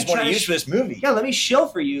you guys want to use for this movie? Yeah, let me shill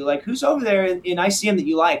for you. Who's over there in ICM that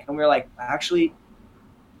you like? And we were like, actually,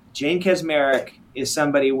 Jane Kaczmarek is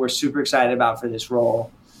somebody we're super excited about for this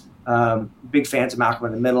role. Big fans of Malcolm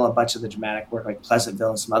in the Middle, a bunch of the dramatic work like Pleasantville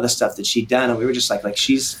and some other stuff that she'd done. And we were just like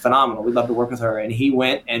she's phenomenal. We'd love to work with her. And he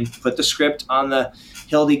went and put the script on the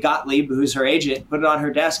Hildy Gottlieb, who's her agent, put it on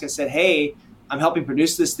her desk and said, hey, I'm helping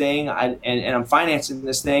produce this thing and I'm financing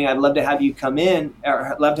this thing. I'd love to have you come in,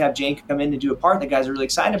 or I'd love to have Jane come in and do a part. The guys are really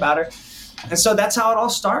excited about her. And so that's how it all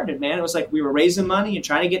started, man. It was we were raising money and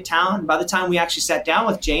trying to get talent. And by the time we actually sat down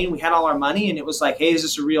with Jane, we had all our money, and it was hey, is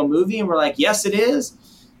this a real movie? And we're like, yes, it is.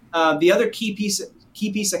 The other key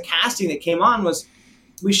piece of casting that came on was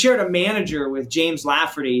we shared a manager with James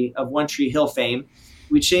Lafferty of One Tree Hill fame.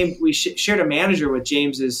 We shared a manager with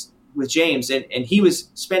James, and he was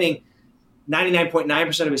spending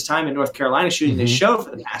 99.9% of his time in North Carolina shooting this show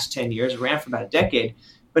for the past 10 years. It ran for about a decade.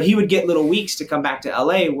 But he would get little weeks to come back to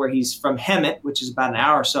LA, where he's from Hemet, which is about an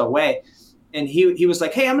hour or so away. And he was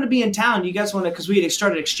like, hey, I'm going to be in town. You guys want to, because we had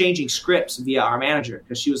started exchanging scripts via our manager,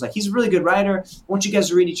 because she was like, he's a really good writer. I want you guys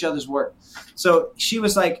to read each other's work. So she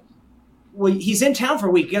was like, well, he's in town for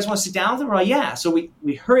a week. You guys want to sit down with him? We're like, yeah. So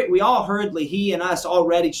we all hurriedly, he and us, all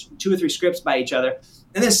read 2 or 3 scripts by each other,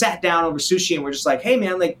 and then sat down over sushi, and we're just like, hey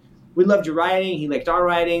man, like, we loved your writing. He liked our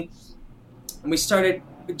writing, and we started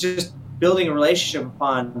just building a relationship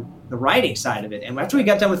upon the writing side of it. And after we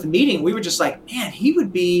got done with the meeting, we were just like, man, he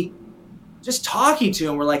would be, just talking to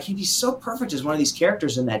him, we're like, he'd be so perfect as one of these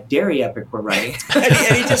characters in that dairy epic we're writing.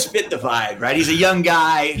 and he just fit the vibe, right? He's a young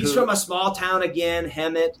guy. He's from a small town again,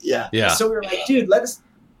 Hemet. Yeah. So we were like, dude,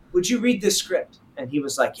 would you read this script? And he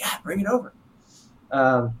was like, yeah, bring it over.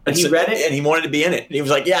 And he read it. And he wanted to be in it. And he was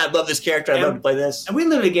like, yeah, I love this character. I'd love to play this. And we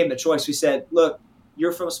literally gave him a choice. We said, look,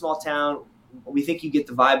 you're from a small town. We think you get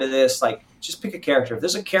the vibe of this. Like, just pick a character. If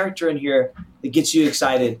there's a character in here that gets you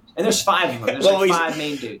excited, and there's 5 of them. There's like 5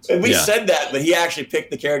 main dudes. And we said that, but he actually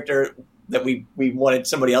picked the character that we wanted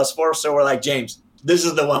somebody else for. So we're like, James, this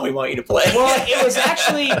is the one we want you to play. Well, it was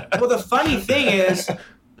actually, the funny thing is,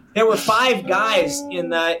 there were 5 guys in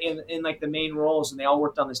like the main roles, and they all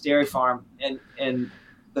worked on this dairy farm. And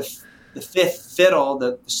the 5th fiddle,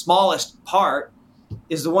 the smallest part,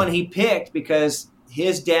 is the one he picked because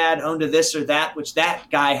his dad owned a this or that, which that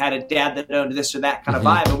guy had a dad that owned this or that kind of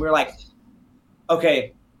vibe. And we were like,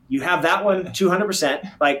 okay, you have that one 200%.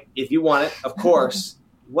 Like, if you want it, of course.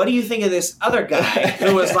 What do you think of this other guy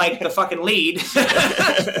who was like the fucking lead?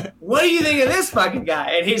 What do you think of this fucking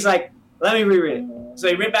guy? And he's like, let me reread it. So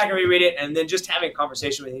he went back and reread it, and then just having a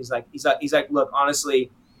conversation with him, he's like, look, honestly,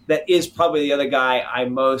 that is probably the other guy I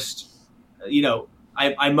most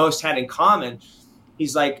had in common.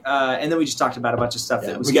 He's like, and then we just talked about a bunch of stuff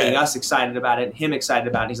that was getting us excited about it, him excited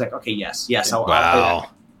about it. And he's like, okay, yes, I'll play that.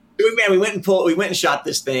 Man, we went and shot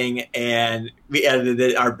this thing, and we edited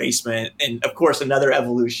it in our basement. And of course, another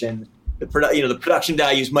evolution. The production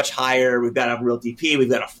value is much higher. We've got a real DP. We've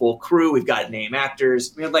got a full crew. We've got name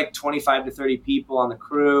actors. We had like 25 to 30 people on the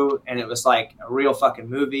crew, and it was like a real fucking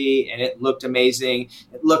movie, and it looked amazing.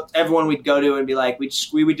 Everyone we'd go to and be like, we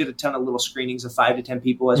did a ton of little screenings of 5 to 10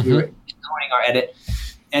 people as we were recording our edit.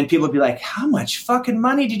 And people would be like, how much fucking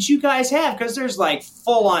money did you guys have? Because there's like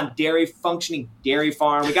full-on functioning dairy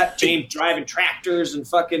farm. We got James driving tractors and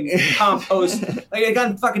fucking compost. Like, they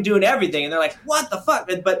got fucking doing everything. And they're like, what the fuck?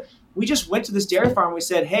 But we just went to this dairy farm. And we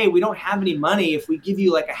said, hey, we don't have any money. If we give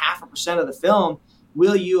you like 0.5% of the film,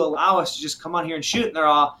 will you allow us to just come on here and shoot? And they're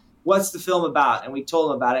all, what's the film about? And we told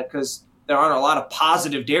them about it because there aren't a lot of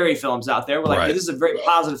positive dairy films out there. We're like, hey, this is a very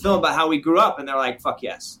positive film about how we grew up. And they're like, fuck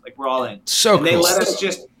yes. Like, we're all in. So and cool. They let us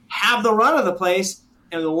just have the run of the place.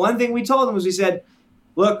 And the one thing we told them was we said,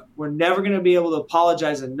 look, we're never going to be able to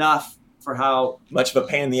apologize enough for how much of a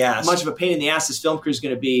pain in the ass this film crew is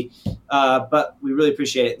going to be. But we really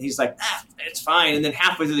appreciate it. And he's like, it's fine. And then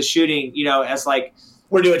halfway through the shooting, as like,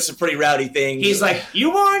 we're doing some pretty rowdy things. He's like,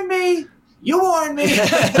 you warned me. And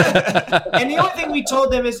the only thing we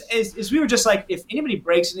told them is we were just like, if anybody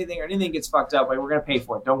breaks anything or anything gets fucked up, like, we're going to pay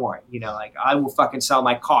for it. Don't worry. Like, I will fucking sell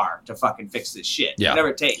my car to fucking fix this shit. Yeah. Whatever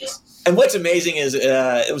it takes. And what's amazing is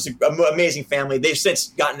it was an amazing family. They've since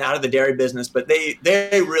gotten out of the dairy business, but they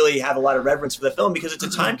really have a lot of reverence for the film because it's a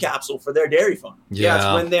time capsule for their dairy farm. Yeah,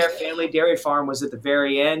 it's when their family dairy farm was at the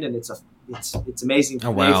very end, and it's amazing. Oh,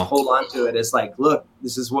 wow. They hold on to it. It's like, look,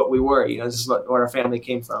 this is what we were. This is what our family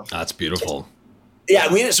came from. That's beautiful.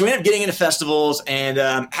 Yeah, we ended up getting into festivals and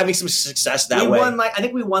having some success that way. I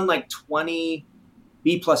think we won like 20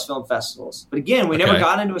 B-plus film festivals. But again, we never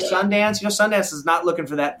got into a Sundance. Sundance is not looking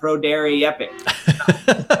for that pro-dairy epic.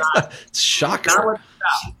 It's shocking.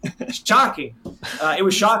 It's shocking. It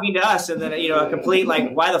was shocking to us, and then a complete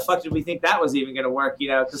like, why the fuck did we think that was even going to work?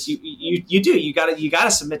 Because you got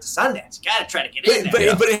to submit to Sundance. You got to try to get in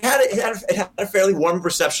there. But it had a fairly warm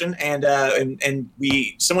reception, and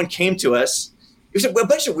someone came to us. It was a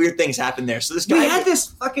bunch of weird things happened there. So we had this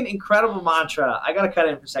fucking incredible mantra. I got to cut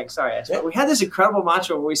in for a second. Sorry. We had this incredible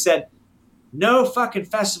mantra where we said, no fucking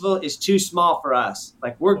festival is too small for us.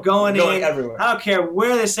 Like, we're going in everywhere. I don't care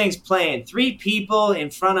where this thing's playing. 3 people in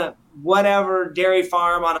front of whatever dairy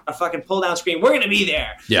farm on a fucking pull down screen. We're going to be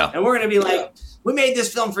there. Yeah. And we're going to be like, we made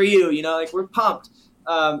this film for you. Like, we're pumped.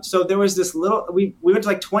 So there was this we went to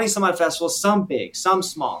like 20 some odd festivals, some big, some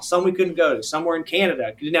small, some we couldn't go to, some were in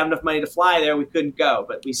Canada. We didn't have enough money to fly there. We couldn't go,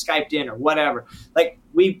 but we Skyped in or whatever. Like,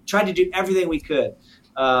 we tried to do everything we could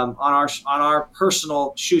on our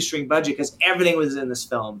personal shoestring budget because everything was in this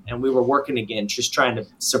film and we were working again, just trying to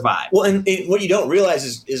survive. Well, and what you don't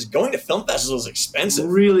realize is going to film festivals is expensive.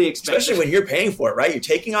 Really expensive. Especially when you're paying for it, right? You're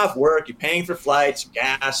taking off work, you're paying for flights,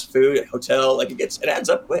 gas, food, hotel. Like, it adds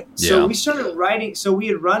up quick. So we started writing. So we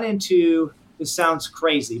had run into, this sounds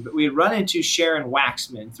crazy, but we had run into Sharon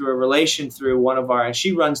Waxman through a relation through one of and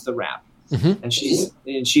she runs the Wrap. and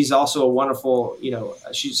she's also a wonderful,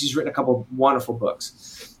 she's written a couple wonderful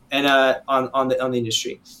books, and on the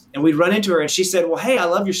industry. And we'd run into her, and she said, "Well, hey, I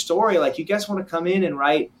love your story. Like, you guys want to come in and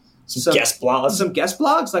write some guest blogs? Some guest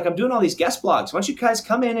blogs? Like, I'm doing all these guest blogs. Why don't you guys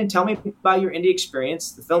come in and tell me about your indie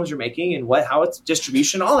experience, the films you're making, and how it's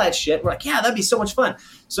distribution, all that shit." We're like, "Yeah, that'd be so much fun."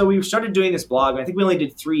 So we started doing this blog, and I think we only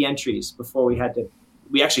did 3 entries before we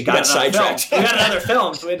actually got sidetracked. We got another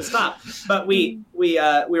film, so we had to stop. But we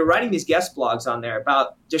were writing these guest blogs on there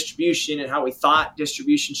about distribution and how we thought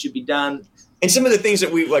distribution should be done. And some of the things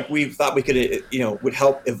that we thought we could, would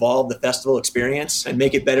help evolve the festival experience and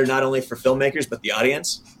make it better, not only for filmmakers, but the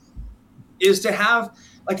audience, is to have,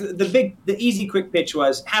 like, the easy quick pitch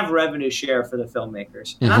was have revenue share for the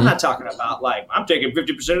filmmakers. And I'm not talking about like, I'm taking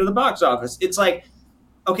 50% of the box office. It's like,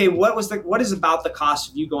 okay, what is about the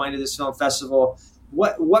cost of you going to this film festival?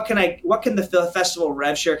 What can the festival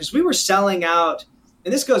rev share? Because we were selling out,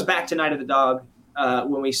 and this goes back to Night of the Dog,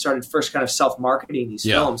 when we started first kind of self-marketing these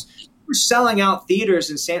films. We were selling out theaters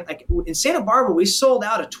in Santa Barbara. We sold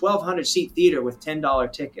out a 1,200 seat theater with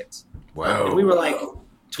 $10 tickets. Wow! And we were like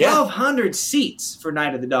 1,200 seats for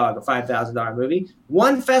Night of the Dog, a $5,000 movie.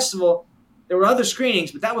 One festival. There were other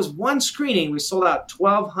screenings, but that was one screening. We sold out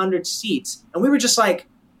 1,200 seats, and we were just like,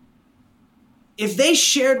 if they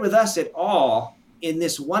shared with us at all in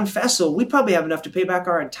this one festival, we'd probably have enough to pay back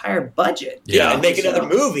our entire budget. Yeah, and make another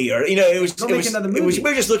movie, or we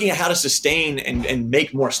were just looking at how to sustain and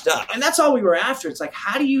make more stuff. And that's all we were after. It's like,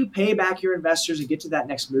 how do you pay back your investors and get to that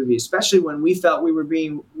next movie? Especially when we felt we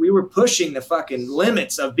were pushing the fucking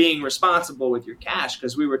limits of being responsible with your cash,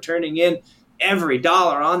 because we were turning in every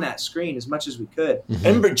dollar on that screen as much as we could. I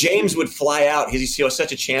remember James would fly out. He's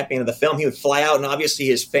such a champion of the film. He would fly out, and obviously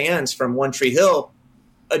his fans from One Tree Hill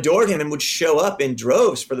adored him and would show up in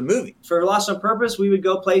droves for the movie. For Lost on Purpose, we would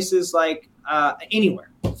go places like anywhere.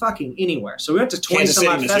 Fucking anywhere. So we went to 20 some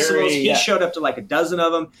odd festivals. He showed up to like a dozen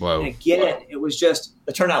of them. Whoa. And again, it was just,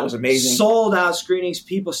 the turnout was amazing. Sold out screenings,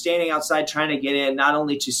 people standing outside trying to get in, not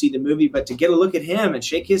only to see the movie, but to get a look at him and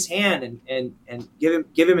shake his hand and give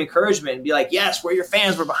him encouragement and be like, yes, we're your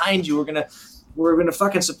fans, we're behind you, we're gonna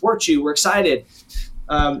fucking support you, we're excited.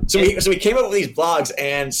 So we came up with these blogs,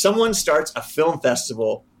 and someone starts a film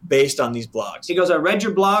festival based on these blogs. He goes, I read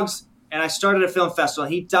your blogs, and I started a film festival.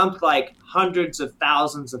 And he dumped like hundreds of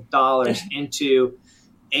thousands of dollars into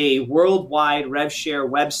a worldwide rev share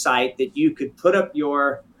website that you could put up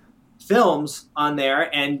your films on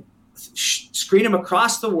there and screen them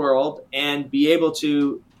across the world and be able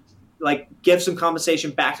to like give some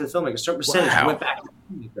compensation back to the filmmaker. A certain percentage went back to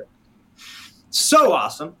the filmmaker. So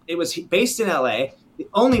awesome. It was based in LA. The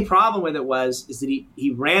only problem with it is that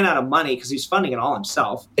he ran out of money because he was funding it all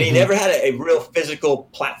himself. And he never had a real physical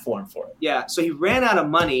platform for it. Yeah, so he ran out of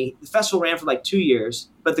money. The festival ran for like 2 years.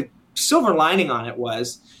 But the silver lining on it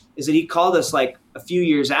is that he called us like a few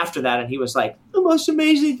years after that, and he was like, the most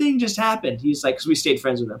amazing thing just happened. He's like, because we stayed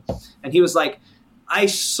friends with him. And he was like, I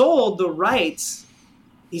sold the rights.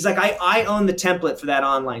 He's like, I own the template for that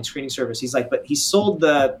online screening service. He's like, but he sold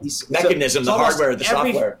the mechanism, the hardware, the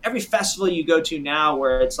software. Every festival you go to now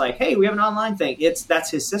where it's like, hey, we have an online thing, that's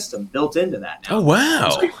his system built into that now. Oh,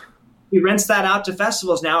 wow. So he rents that out to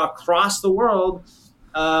festivals now across the world.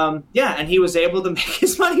 And he was able to make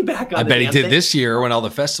his money back on I the bet he did thing. this year when all the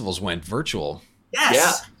festivals went virtual.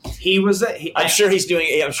 Yes. Yeah. He was. I'm sure he's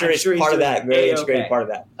part of that. Very integrated part of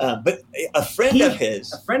that. But a friend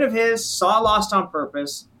of his saw Lost on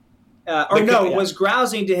Purpose, was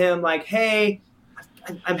grousing to him like, "Hey,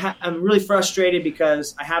 I'm really frustrated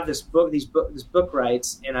because I have this book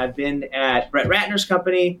rights, and I've been at Brett Ratner's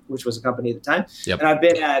company, which was a company at the time, and I've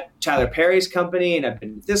been at Tyler Perry's company, and I've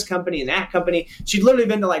been at this company and that company. She'd literally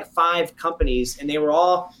been to like 5 companies, and they were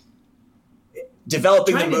all."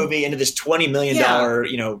 Developing the movie into this $20 million,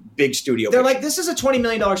 big studio. They're like, this is a $20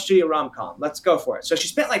 million studio rom-com. Let's go for it. So she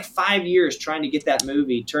spent like 5 years trying to get that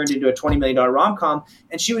movie turned into a $20 million rom-com,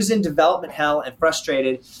 and she was in development hell and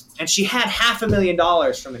frustrated, and she had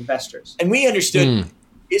 $500,000 from investors. And we understood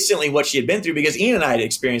instantly what she had been through because Ian and I had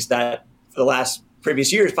experienced that for the last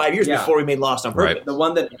previous years, 5 years before we made Lost on Purpose. Right. The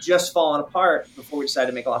one that had just fallen apart before we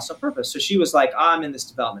decided to make Lost on Purpose. So she was like, I'm in this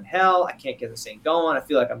development hell. I can't get this thing going. I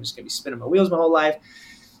feel like I'm just going to be spinning my wheels my whole life.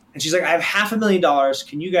 And she's like, I have $500,000.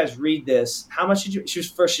 Can you guys read this? How much did you?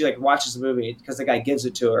 She like watches the movie because the guy gives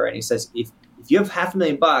it to her. And he says, if you have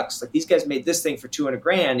 $500,000, like these guys made this thing for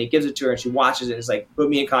 $200,000, he gives it to her and she watches it. And it's like, put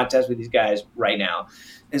me in contest with these guys right now.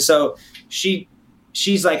 And so she's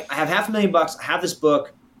like, I have $500,000. I have this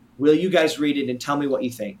book. Will you guys read it and tell me what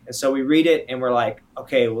you think? And so we read it and we're like,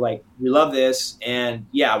 okay, we love this. And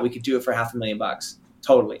yeah, we could do it for $500,000.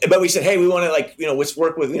 Totally. But we said, hey, we want to let's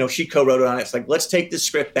work with, she co-wrote it on it. It's like, let's take this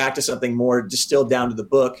script back to something more distilled down to the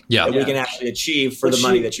book that we can actually achieve for the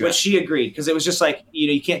money that you have. But she agreed, because it was just like,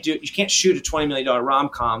 you can't shoot a $20 million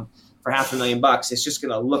rom-com for $500,000. It's just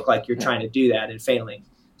going to look like you're trying to do that and failing.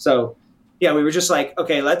 So yeah, we were just like,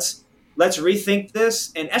 okay, let's rethink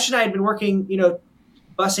this. And Esh and I had been working,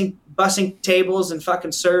 bussing tables and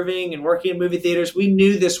fucking serving and working in movie theaters. We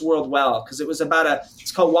knew this world well, because it was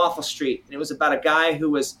it's called Waffle Street. And it was about a guy who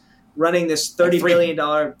was running this $30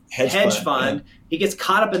 billion hedge fund. Yeah. He gets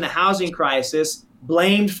caught up in the housing crisis,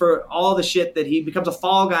 blamed for all the shit that he becomes a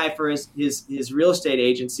fall guy for his real estate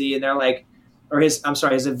agency. And they're like,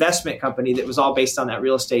 his investment company that was all based on that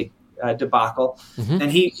real estate debacle. Mm-hmm.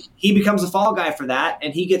 And he becomes the fall guy for that,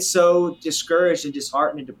 and he gets so discouraged and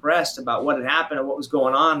disheartened and depressed about what had happened and what was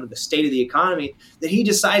going on with the state of the economy that he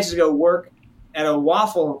decides to go work at a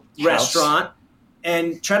waffle restaurant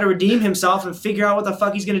and try to redeem himself and figure out what the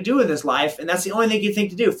fuck he's going to do with his life. And that's the only thing you think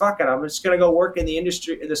to do. Fuck it, I'm just going to go work in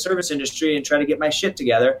the service industry and try to get my shit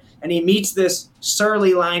together. And he meets this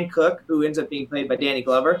surly line cook who ends up being played by Danny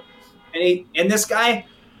Glover, and this guy.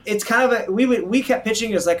 It's kind of we kept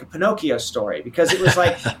pitching it as like a Pinocchio story, because it was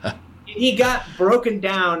like he got broken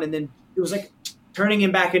down, and then it was like turning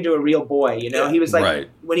him back into a real boy. He was like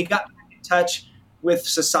when he got back in touch with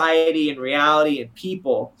society and reality and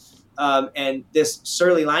people, and this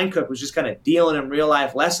surly line cook was just kind of dealing him real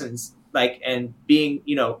life lessons, and being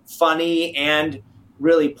funny and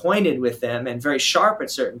really pointed with them and very sharp at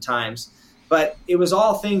certain times. But it was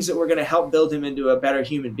all things that were going to help build him into a better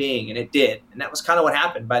human being, and it did. And that was kind of what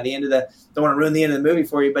happened by the end of don't want to ruin the end of the movie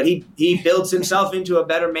for you, but he builds himself into a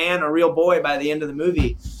better man, a real boy by the end of the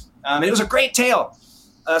movie. And it was a great tale.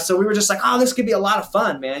 So we were just like, oh, this could be a lot of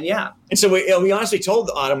fun, man. Yeah. And so we honestly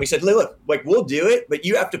told Autumn, we said, look, we'll do it, but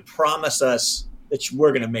you have to promise us that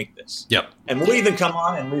we're going to make this. Yep. And we'll even come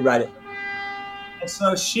on and rewrite it. And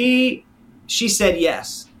so she said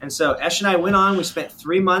yes. And so Esh and I went on. We spent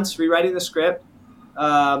 3 months rewriting the script.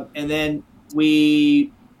 And then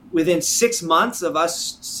within 6 months of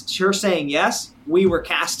us sure saying yes, we were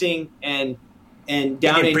casting and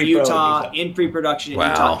down in Utah, in pre-production in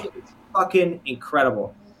Utah. It was fucking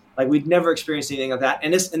incredible. Like, we'd never experienced anything like that.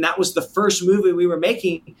 And that was the first movie we were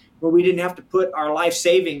making where we didn't have to put our life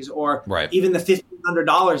savings or even the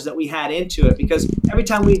 $1,500 that we had into it, because every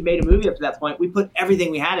time we'd made a movie up to that point, we put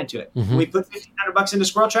everything we had into it. Mm-hmm. When we put $1,500 into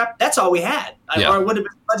Squirrel Trap, that's all we had. Our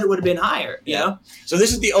budget would have been higher, you know? So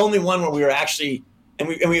this is the only one where we were actually, and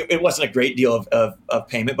it wasn't a great deal of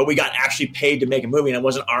payment, but we got actually paid to make a movie, and it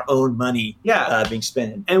wasn't our own money being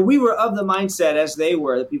spent. And we were of the mindset, as they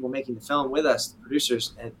were, the people making the film with us, the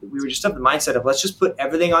producers, and we were just of the mindset of, let's just put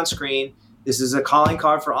everything on screen. This is a calling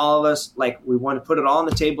card for all of us. Like, we want to put it all on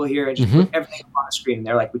the table here and just put everything on the screen. And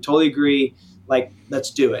they're like, we totally agree. Like, let's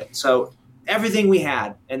do it. So everything we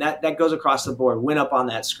had, and that goes across the board, went up on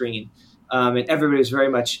that screen. And everybody was very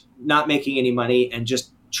much not making any money and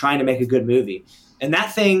just trying to make a good movie. And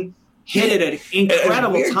that thing hit at an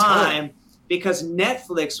incredible time because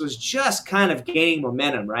Netflix was just kind of gaining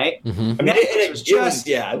momentum, right? Mm-hmm.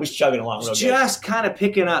 It was chugging along. It was just kind of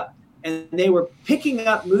picking up. And they were picking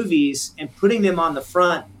up movies and putting them on the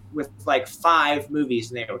front with like 5 movies.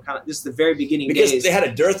 And they were this is the very beginning days. Because they had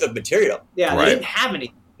a dearth of material. Yeah, they didn't have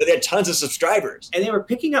any. But they had tons of subscribers. And they were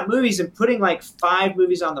picking up movies and putting like 5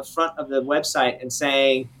 movies on the front of the website and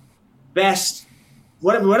saying, best,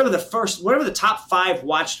 whatever the top 5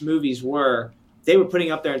 watched movies were, they were putting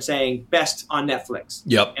up there and saying, best on Netflix.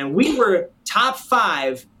 Yep. And we were top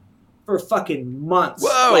 5 for fucking months.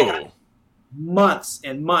 Whoa. Months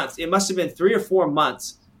and months. It must have been 3 or 4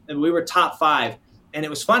 months, and we were top 5. And it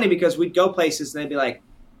was funny because we'd go places and they'd be like,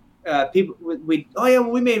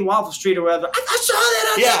 we made Waffle Street or whatever. I saw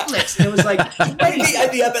that on Netflix. And it was like,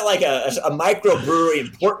 I'd be up at like a microbrewery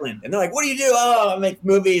in Portland, and they're like, "What do you do?" "Oh, I make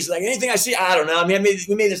movies. Like anything I see, I don't know. I mean,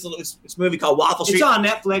 we made this movie called Waffle Street. It's on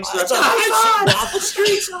Netflix. Waffle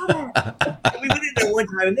Street's on it." We went in there one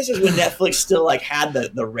time, and this is when Netflix still like had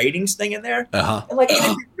the ratings thing in there, and like it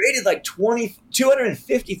had been rated like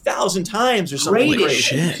 250,000 times or something. Rated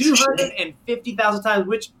 250,000 times,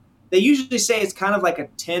 which. They usually say it's kind of like a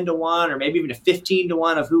 10 to 1 or maybe even a 15 to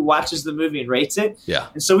 1 of who watches the movie and rates it. Yeah.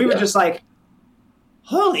 And so we were just like,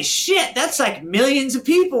 holy shit, that's like millions of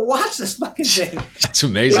people watch this fucking thing. It's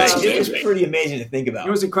amazing. It was pretty amazing to think about.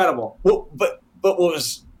 It was incredible. Well, but what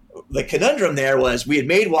was the conundrum there was we had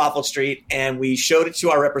made Waffle Street and we showed it to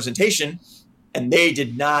our representation, and they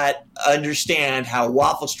did not understand how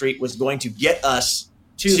Waffle Street was going to get us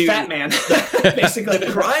to FATMAN, basically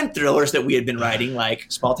the crime thrillers that we had been writing, like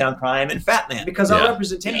Small Town Crime and FATMAN. Because our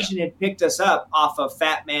representation had picked us up off of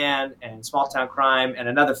FATMAN and Small Town Crime and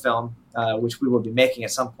another film, which we will be making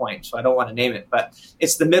at some point. So I don't want to name it, but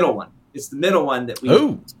it's the middle one. It's the middle one that we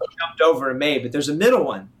jumped over and made. But there's a middle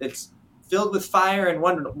one that's filled with fire and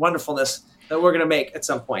wonderfulness that we're going to make at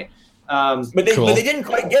some point. But they didn't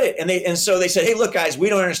quite get it, and so they said, "Hey, look, guys, we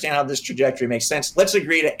don't understand how this trajectory makes sense. Let's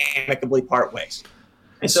agree to amicably part ways."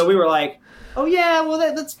 And so we were like, "Oh yeah, well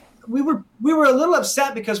that's." We were a little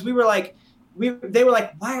upset because we were like, they were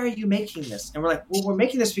like, "Why are you making this?" And we're like, "Well, we're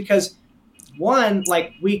making this because one,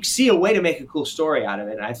 like we see a way to make a cool story out of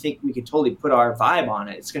it, and I think we could totally put our vibe on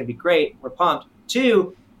it. It's going to be great. We're pumped.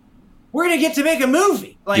 Two, we're going to get to make a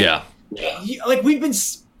movie. Like, we've been."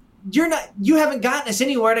 You haven't gotten us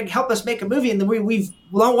anywhere to help us make a movie, and then we've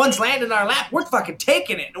once landed in our lap. We're fucking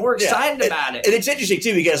taking it, and we're excited about it. And it's interesting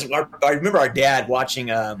too because I remember our dad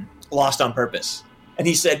watching Lost on Purpose, and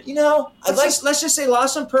he said, let's just say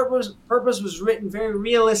Lost on Purpose was written very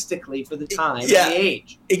realistically for the time and the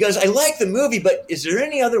age. He goes, I like the movie, but is there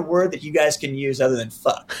any other word that you guys can use other than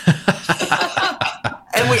fuck?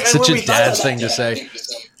 Such a dad thing to say.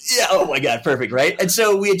 Yeah. Oh my God. Perfect. Right. And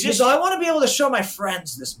so we had just. So I want to be able to show my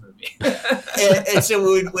friends this movie. and so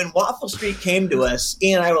when Waffle Street came to us,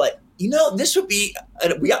 Ian and I were like, this would be.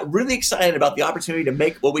 We got really excited about the opportunity to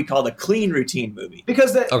make what we call the clean routine movie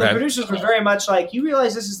because the producers were very much like, you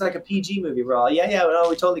realize this is like a PG movie. We're all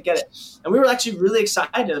we totally get it, and we were actually really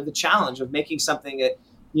excited of the challenge of making something that.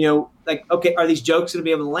 Okay, are these jokes going to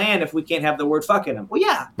be able to land if we can't have the word fuck in them? Well,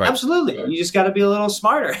 yeah, absolutely. You just got to be a little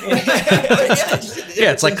smarter.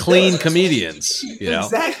 It's like clean comedians,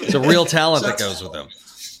 Exactly. It's a real talent that goes with them.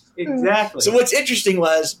 Exactly. So what's interesting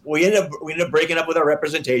was we ended up breaking up with our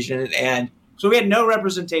representation, and so we had no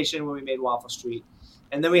representation when we made Waffle Street.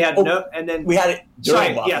 And then we had we had it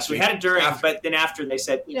during Waffle Street. We had it during, but then after they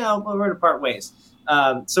said, we're going to part ways.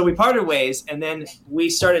 So we parted ways, and then we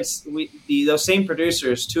started. Those same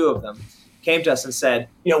producers, two of them, came to us and said,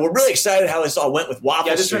 we're really excited how this all went with Waffle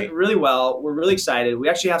Street. This went really well. We're really excited. We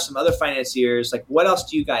actually have some other financiers. Like, what else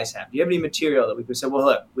do you guys have? Do you have any material that we could say, well,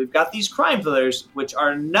 look, we've got these crime thrillers, which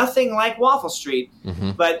are nothing like Waffle Street,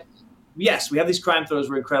 but yes, we have these crime thrillers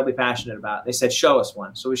we're incredibly passionate about. They said, show us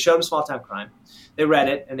one. So we showed them Small Town Crime. They read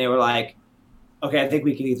it, and they were like, okay, I think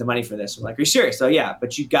we can get the money for this. We're like, are you serious? So yeah,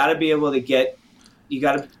 but you got to be able to get.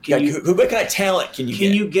 What kind of talent can you get?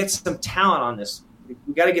 Can you get some talent on this?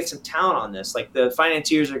 We got to get some talent on this. Like the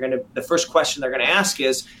financiers are going to. The first question they're going to ask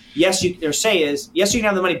is, yes, you can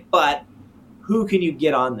have the money, but who can you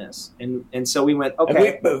get on this? And so we went,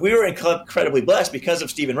 okay. But we were incredibly blessed because of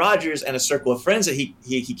Steven Rogers and a circle of friends that he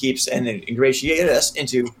keeps and ingratiated us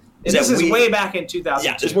into. This is way back in 2002.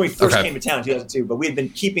 Yeah, this is when we first came to town in 2002. But we had been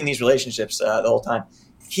keeping these relationships the whole time.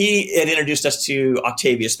 He had introduced us to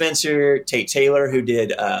Octavia Spencer, Tate Taylor, who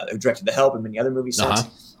directed The Help and many other movies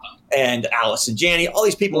since, and Allison Janney, all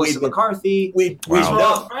these people. Melissa McCarthy. These were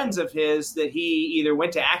all friends of his that he either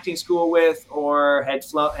went to acting school with or had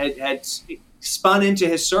spun into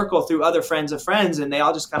his circle through other friends of friends, and they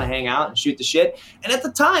all just kind of hang out and shoot the shit. And at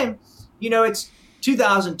the time, it's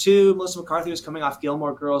 2002. Melissa McCarthy was coming off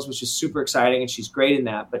Gilmore Girls, which is super exciting, and she's great in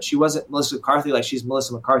that. But she wasn't Melissa McCarthy like she's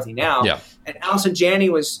Melissa McCarthy now. Yeah. And Allison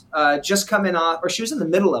Janney was just coming off, or she was in the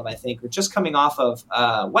middle of, I think, or just coming off of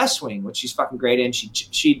West Wing, which she's fucking great in.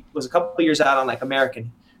 She was a couple of years out on like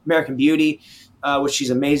American Beauty, which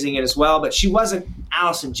she's amazing in as well. But she wasn't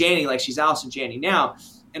Allison Janney like she's Allison Janney now.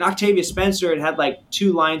 And Octavia Spencer had like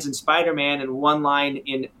 2 lines in Spider-Man and 1 line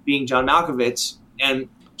in Being John Malkovich, and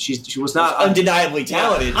she was not undeniably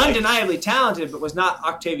talented. Undeniably talented, but was not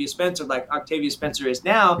Octavia Spencer like Octavia Spencer is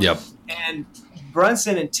now. Yep. And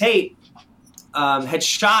Brunson and Tate had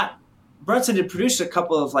shot. Brunson had produced a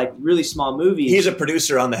couple of like really small movies. He's a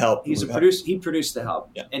producer on The Help. He produced The Help.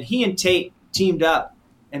 Yeah. And he and Tate teamed up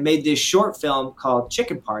and made this short film called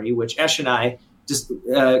Chicken Party, which Esh and I just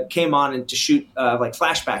came on and to shoot like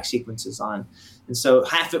flashback sequences on. And so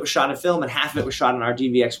half of it was shot in film and half of it was shot on our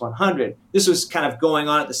DVX 100. This was kind of going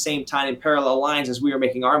on at the same time in parallel lines as we were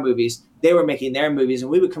making our movies. They were making their movies,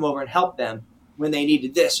 and we would come over and help them when they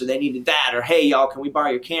needed this or they needed that, or, hey, y'all, can we borrow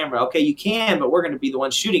your camera? Okay, you can, but we're going to be the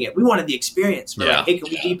ones shooting it. We wanted the experience. We're like, hey, can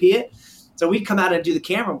we DP it? So we'd come out and do the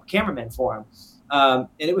cameraman for them.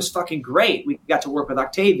 And it was fucking great. We got to work with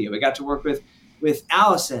Octavia. We got to work with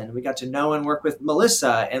Allison. We got to know and work with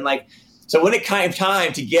Melissa. And like, so when it came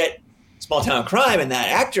time to get Small Town Crime and that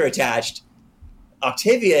actor attached,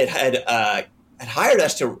 Octavia had hired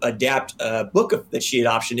us to adapt a book that she had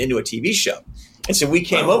optioned into a TV show. And so we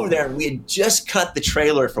came over there and we had just cut the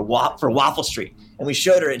trailer for Waffle Street. And we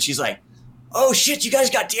showed her and she's like, oh shit, you guys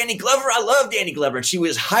got Danny Glover. I love Danny Glover. And she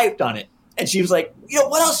was hyped on it. And she was like,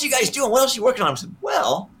 what else are you guys doing? What else are you working on? I said,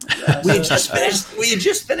 well, we had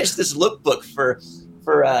just finished this lookbook for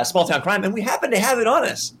Small Town Crime, and we happen to have it on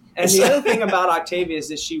us. And the other thing about Octavia is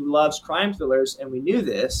that she loves crime thrillers, and we knew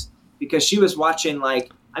this because she was watching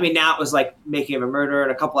now it was like Making of a Murder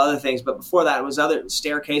and a couple other things, but before that it was other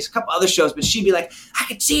Staircase, a couple other shows. But she'd be like, I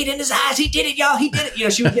could see it in his eyes. He did it, y'all. He did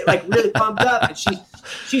it. She would get like really pumped up, and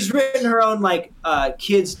she's written her own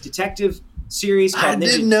kids detective series called I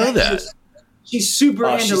didn't know that. She's super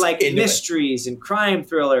into mysteries and crime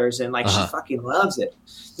thrillers, and she fucking loves it.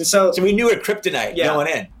 And so we knew her kryptonite going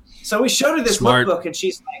in. So we showed her this lookbook, and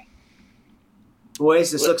she's like,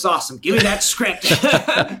 boys, this looks awesome. Give me that script.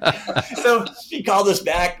 So she called us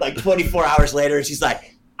back 24 hours later, and she's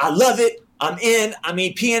like, I love it. I'm in. I'm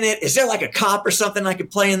EPing it. Is there a cop or something I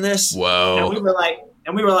could play in this? Whoa. And we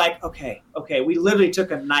were like, okay. We literally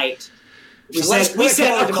took a night. We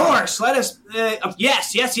said, of course, let us,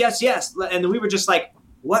 yes. And we were just like,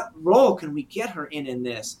 what role can we get her in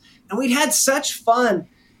this? And we'd had such fun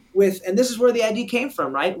and this is where the idea came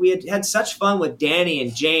from, right? We had such fun with Danny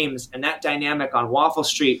and James and that dynamic on Waffle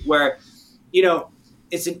Street where,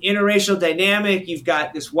 it's an interracial dynamic. You've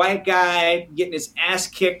got this white guy getting his ass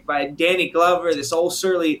kicked by Danny Glover, this old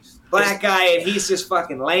surly black guy, and he's just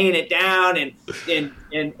fucking laying it down.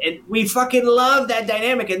 And we fucking love that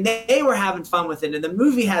dynamic. And they were having fun with it, and the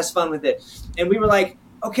movie has fun with it. And we were like,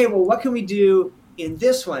 okay, well, what can we do in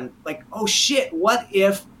this one? Oh shit, what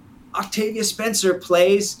if Octavia Spencer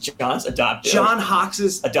plays John's adopted. John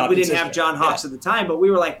Hawkes' adopted. We didn't have John Hawkes at the time, but we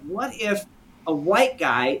were like, what if a white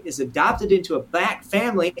guy is adopted into a black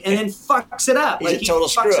family and then fucks it up? He's a total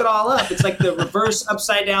fucks screw it all up. It's like the reverse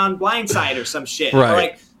upside down Blindside or some shit.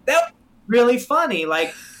 Right. That's really funny.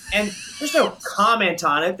 And there's no comment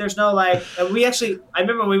on it. There's no I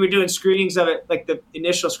remember when we were doing screenings of it, the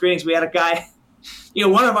initial screenings, we had a guy,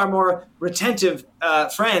 one of our more retentive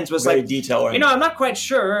friends was very detail-oriented. I'm not quite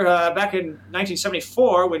sure back in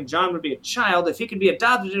 1974 when John would be a child if he could be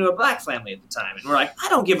adopted into a black family at the time. And we're like, I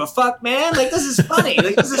don't give a fuck, man. This is funny.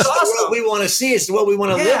 This is awesome. What we want to see. It's what we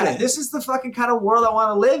want to live in. This is the fucking kind of world I want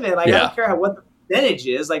to live in. I don't care what the percentage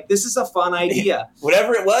is. This is a fun idea.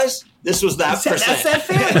 Whatever it was, this was that percent. That's that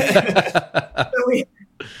family.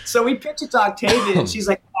 So we pitched it to Octavia, and she's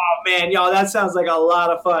like, oh, man, y'all, that sounds like a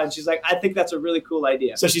lot of fun. She's like, I think that's a really cool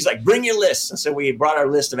idea. So she's like, bring your list. And so we brought our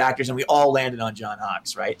list of actors, and we all landed on John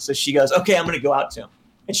Hawkes, right? So she goes, okay, I'm going to go out to him.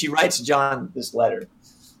 And she writes John this letter.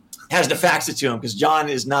 Has to fax it to him because John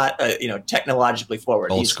is not, technologically forward.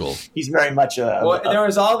 Old school. He's very much there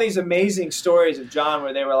was all these amazing stories of John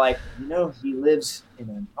where they were like, he lives in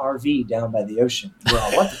an RV down by the ocean. We're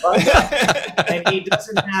all, what the fuck? And he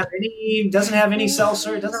doesn't have any cell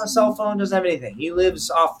service, doesn't have a cell phone, doesn't have anything. He lives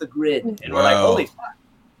off the grid. And we're like, holy fuck.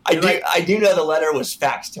 I do know the letter was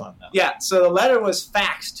faxed to him, though. Yeah, so the letter was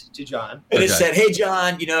faxed to John. And it said, hey,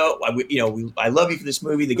 John, I love you for this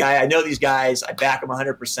movie. The guy, I know these guys. I back them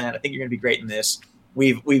 100%. I think you're going to be great in this.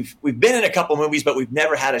 We've been in a couple movies, but we've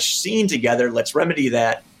never had a scene together. Let's remedy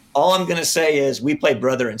that. All I'm going to say is we play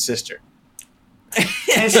brother and sister.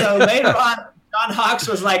 And so later on, John Hawkes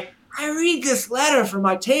was like, I read this letter from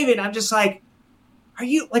Octavia, and I'm just like, are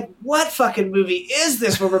you what fucking movie is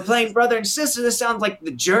this where we're playing brother and sister? This sounds like The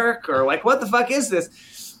Jerk, or what the fuck is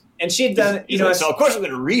this? And she had done it, so of course we're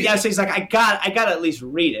going to read it. Yeah, so he's like, I got to at least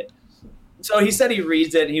read it. So he said he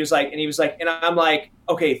reads it, and he was like, and I'm like,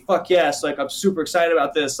 okay, fuck yes, I'm super excited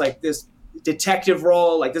about this, this detective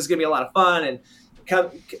role, this is gonna be a lot of fun. And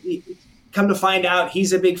come to find out,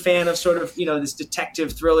 he's a big fan of sort of this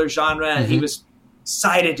detective thriller genre, and he was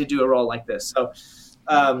excited to do a role like this. So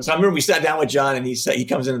I remember we sat down with John, and he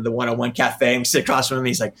comes into the 101 cafe, and we sit across from him, and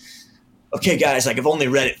he's like, okay, guys, I've only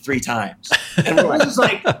read it 3 times. And we're this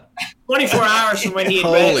is 24 hours from when he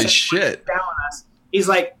had read it. Holy shit. Down on us. He's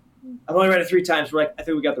like, I've only read it 3 times. We're like, I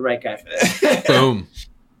think we got the right guy for this. Boom.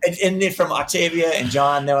 And then from Octavia and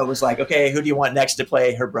John, Noah was like, okay, who do you want next to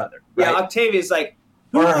play her brother? Right? Yeah, Octavia's like,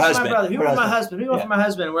 or her husband. My brother? Who wants my husband? Who wants my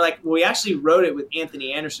husband? And we're like, well, we actually wrote it with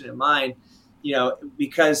Anthony Anderson in mind,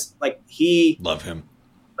 because he love him.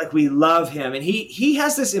 We love him, and he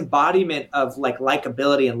has this embodiment of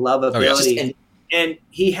likability and lovability, and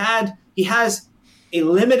he has a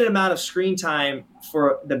limited amount of screen time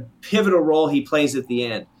for the pivotal role he plays at the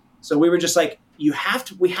end. So we were just like, we have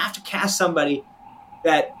to cast somebody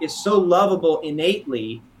that is so lovable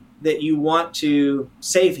innately that you want to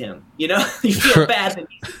save him. You feel bad that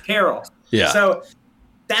he's in peril. Yeah. So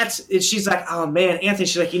she's like, oh man, Anthony.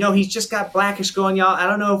 She's like, he's just got Blackish going, y'all. I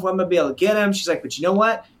don't know if I'm gonna be able to get him. She's like, but you know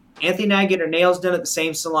what? Anthony and I get our nails done at the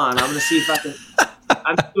same salon. I'm gonna see if I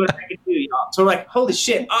I'm doing what I can do, y'all. So we're like, holy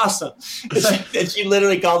shit, awesome. And she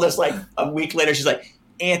literally called us like a week later. She's like,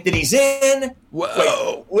 Anthony's in.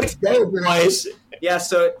 Whoa. Which day, boys? Yeah,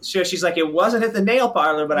 so she's like, it wasn't at the nail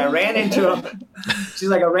parlor, but I ran into him. She's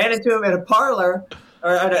like, I ran into him at a parlor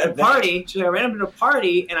or at a party. She's like, I ran him to a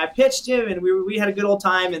party and I pitched him and we had a good old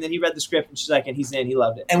time. And then he read the script and she's like, and he's in. He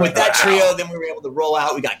loved it. And with that trio, then we were able to roll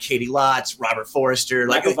out. We got Katie Lotz, Robert Forster,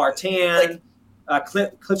 Michael Vartan,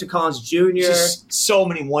 Clifton Collins Jr. Just so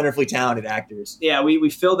many wonderfully talented actors. Yeah, we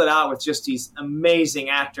filled it out with just these amazing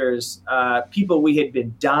actors, people we had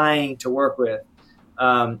been dying to work with.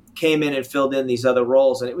 Came in and filled in these other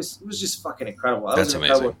roles, and it was just fucking incredible. That's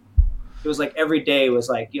amazing. It was like every day was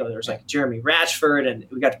like, there was like Jeremy Ratchford, and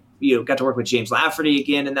we got to work with James Lafferty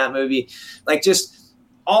again in that movie. Like just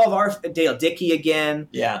all of our Dale Dickey again.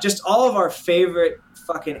 Yeah. Just all of our favorite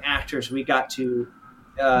fucking actors we got to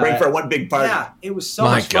bring for one big party. Yeah, it was so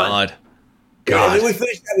much fun. God. And we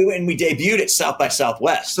finished that. We went and we debuted at South by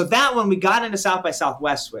Southwest. So that one we got into South by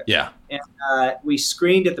Southwest with. Yeah. And we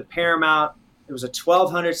screened at the Paramount. It was a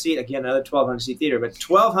 1,200 seat, again, another 1,200 seat theater, but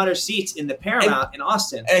 1,200 seats in the Paramount in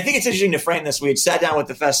Austin. And I think it's interesting to frame this. We had sat down with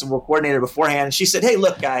the festival coordinator beforehand, and she said, hey,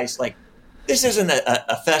 look, guys, like, this isn't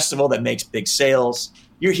a festival that makes big sales.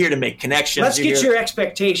 You're here to make connections. Let's get your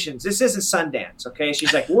expectations. This isn't Sundance, okay?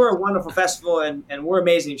 She's like, we're a wonderful festival, and we're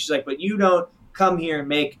amazing. She's like, but you don't come here and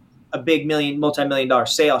make a big multi-million-dollar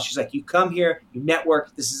sale. She's like, you come here, you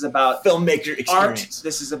network. This is about filmmaker experience. Art.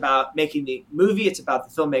 This is about making the movie. It's about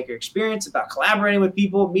the filmmaker experience, about collaborating with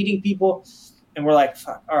people, meeting people. And we're like,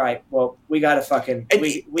 fuck, all right, well, we got to fucking,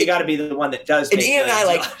 we got to be the one that does. And Ian and I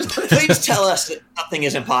like, please tell us that nothing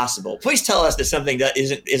is impossible. Please tell us that something that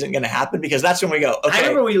isn't going to happen, because that's when we go, okay. I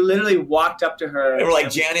remember we literally walked up to her. And we're like,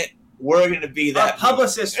 Janet, we're going to be that. Our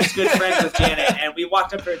publicist was good friends with Janet, and we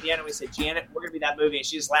walked up to her at the end and we said, Janet, we're going to be that movie. And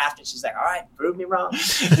she just laughed and she's like, all right, prove me wrong.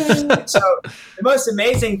 So the most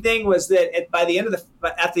amazing thing was that at the end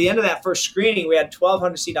of that first screening, we had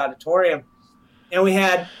 1,200 seat auditorium, and we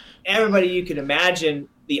had everybody you could imagine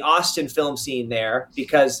the Austin film scene there,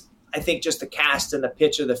 because I think just the cast and the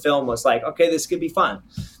pitch of the film was like, okay, this could be fun.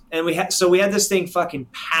 And we had this thing fucking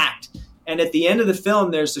packed. And at the end of the film,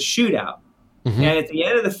 there's the shootout. Mm-hmm. And at the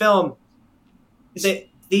end of the film,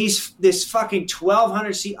 this fucking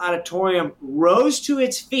 1,200 seat auditorium rose to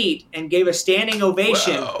its feet and gave a standing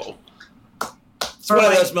ovation. Whoa. It's one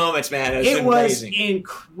of those moments, man. It was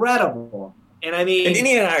incredible. And I mean, and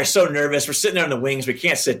Ian and I are so nervous. We're sitting there in the wings. We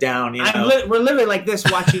can't sit down. We're literally like this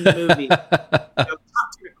watching the movie, tucked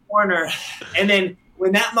in a corner. And then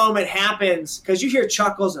when that moment happens, because you hear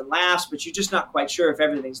chuckles and laughs, but you're just not quite sure if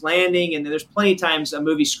everything's landing. And then there's plenty of times a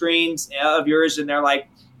movie screens of yours, and they're like,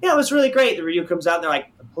 yeah, it was really great. The review comes out, and they're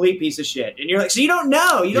like, complete piece of shit. And you're like, so you don't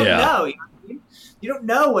know. You don't know. You don't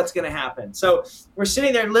know what's going to happen. So we're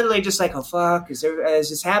sitting there literally just like, oh, fuck, is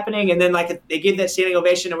this happening? And then like they give that standing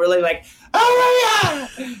ovation, and we're really like, oh, my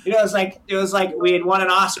God. It was like we had won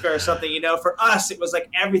an Oscar or something, For us, it was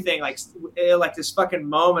like everything, like this fucking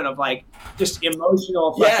moment of like just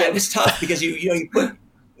emotional. Yeah, it was tough because you put –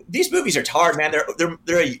 these movies are hard, man.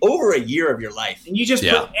 They're over a year of your life. And you just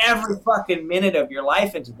put every fucking minute of your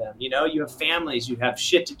life into them. You have families, you have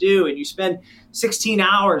shit to do, and you spend 16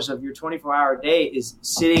 hours of your 24-hour day is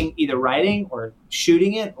sitting either writing or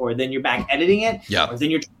shooting it, or then you're back editing it, or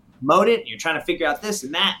then you're trying to promote it, and you're trying to figure out this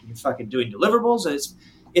and that, and you're fucking doing deliverables. And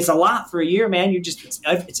it's a lot for a year, man.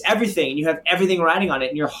 It's everything, and you have everything riding on it,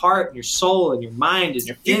 and your heart and your soul and your mind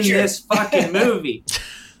is in this fucking movie.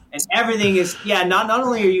 And everything is, not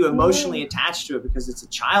only are you emotionally attached to it because it's a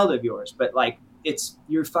child of yours, but like it's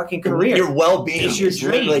your fucking career. Your well-being is your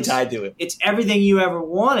dreams. Really tied to it. It's everything you ever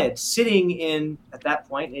wanted sitting in, at that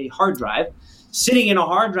point, a hard drive, sitting in a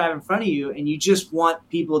hard drive in front of you, and you just want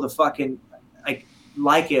people to fucking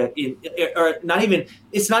like it. Or not even,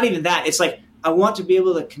 it's not even that. It's like, I want to be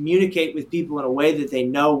able to communicate with people in a way that they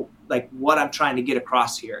know like what I'm trying to get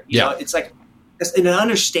across here. You know, it's like it's an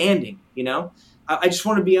understanding, I just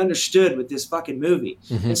want to be understood with this fucking movie.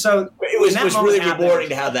 Mm-hmm. And so it was really rewarding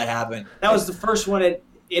to have that happen. That was the first one it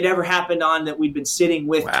ever happened on that we'd been sitting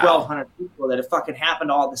with 1,200 people that it fucking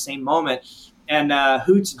happened all at the same moment. And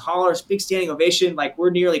hoots and hollers, big standing ovation, like we're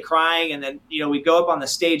nearly crying. And then, we go up on the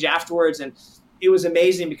stage afterwards, and it was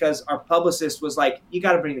amazing because our publicist was like, you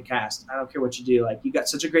got to bring the cast. I don't care what you do. Like, you got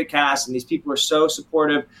such a great cast, and these people are so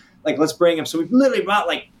supportive. Like, let's bring them. So we literally brought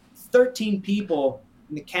like 13 people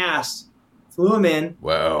in the cast, flew them in.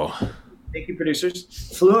 Wow. Thank you,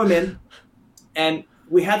 producers. Flew them in. And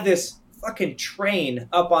we had this fucking train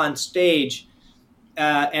up on stage.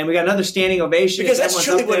 And we got another standing ovation. Because that's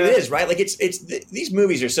truly what it is, right? Like it's these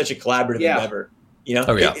movies are such a collaborative endeavor.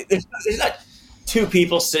 Oh, yeah. There's not 2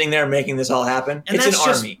 people sitting there making this all happen. And it's an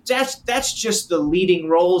army. That's just the leading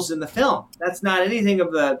roles in the film. That's not anything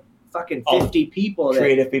of the fucking 50 people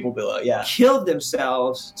creative people below. Yeah, killed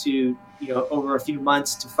themselves to over a few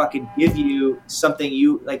months to fucking give you something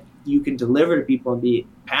you can deliver to people and be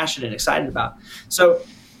passionate and excited about. So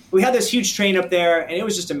we had this huge train up there, and it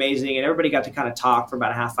was just amazing. And everybody got to kind of talk for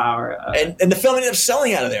about a half hour. And the film ended up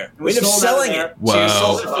selling out of there. We ended up selling it. Wow.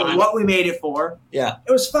 Sold it for what we made it for. Yeah.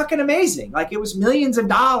 It was fucking amazing. Like, it was millions of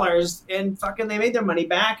dollars, and fucking they made their money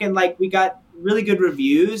back, and like we got really good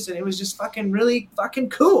reviews, and it was just fucking really fucking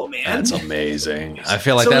cool, man. That's amazing. I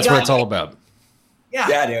feel like that's what it's all about.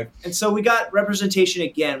 Yeah, dude. And so we got representation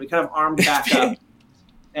again. We kind of armed back up,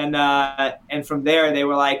 and from there they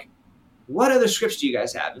were like, what other scripts do you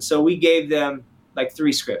guys have? And so we gave them like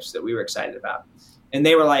 3 scripts that we were excited about. And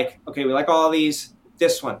they were like, okay, we like all these.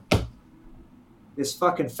 This one, this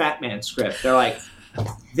fucking FATMAN script. They're like,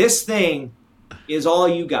 this thing is all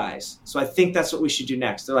you guys. So I think that's what we should do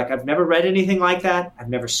next. They're like, I've never read anything like that. I've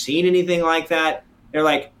never seen anything like that. They're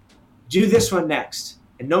like, do this one next.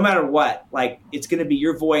 And no matter what, like, it's going to be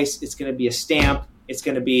your voice. It's going to be a stamp. It's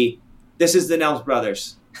going to be, this is the Nelms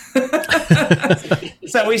brothers.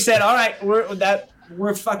 So we said, all right,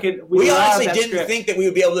 we honestly didn't think that we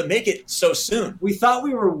would be able to make it so soon. We thought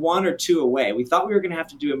we were 1 or 2 away. We thought we were going to have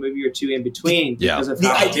to do a movie or 2 in between because of the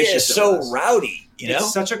how idea is so rowdy.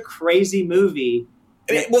 It's such a crazy movie.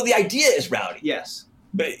 I mean, well, the idea is rowdy. Yes.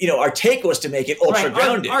 But, our take was to make it ultra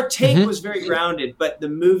grounded. Our take was very grounded, but the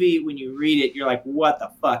movie, when you read it, you're like, what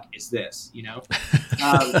the fuck is this?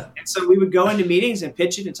 And so we would go into meetings and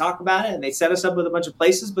pitch it and talk about it, and they set us up with a bunch of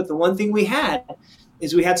places. But the one thing we had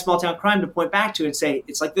is we had Small Town Crime to point back to and say,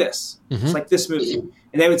 it's like this. Mm-hmm. It's like this movie.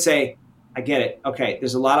 And they would say, I get it. Okay,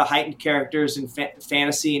 there's a lot of heightened characters and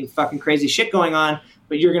fantasy and fucking crazy shit going on,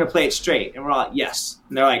 but you're going to play it straight. And we're all like, yes.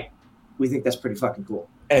 And they're like, we think that's pretty fucking cool.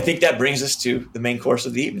 And I think that brings us to the main course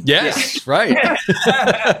of the evening. Yes, right.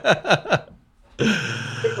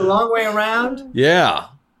 Took a long way around. Yeah.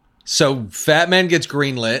 So FATMAN gets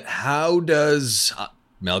greenlit. How does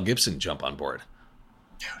Mel Gibson jump on board?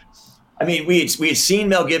 I mean, we had seen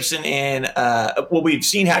Mel Gibson in we'd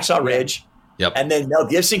seen Hacksaw Ridge. Yep. And then Mel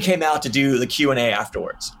Gibson came out to do the Q&A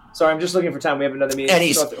afterwards. Sorry, I'm just looking for time. We have another meeting.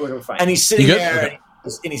 And we're fine. And he's sitting there,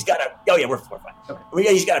 and he's got we're fine.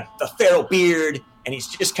 Okay. He's got a feral beard, and he's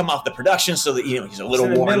just come off the production, so that he's a little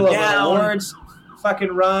worn down. Awards fucking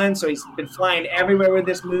run, so he's been flying everywhere with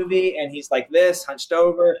this movie, and he's like this, hunched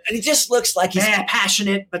over, and he just looks like he's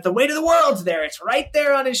passionate. But the weight of the world's there; it's right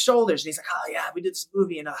there on his shoulders. And he's like, "Oh yeah, we did this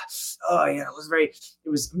movie, and it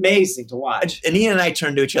was amazing to watch." And Ian and I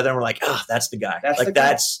turned to each other, and we're like, "Oh, that's the guy.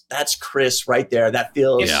 That's Chris right there. That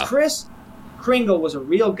feels." If Chris Kringle was a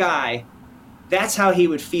real guy, that's how he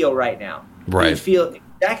would feel right now. Right, he would feel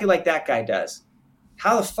exactly like that guy does.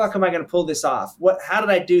 How the fuck am I going to pull this off? How did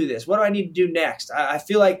I do this? What do I need to do next? I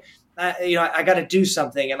feel like, I got to do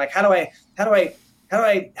something. And like, how do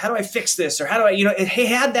I fix this? Or how do I, he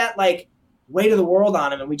had that like weight of the world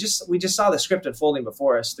on him. And we just saw the script unfolding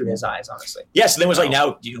before us through his eyes, honestly. Yes. And then it was like,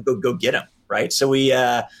 now go get him. Right. So we'd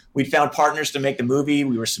found partners to make the movie.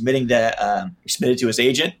 We were submitted to his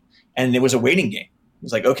agent, and it was a waiting game. It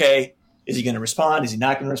was like, okay, is he going to respond? Is he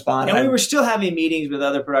not going to respond? And we were still having meetings with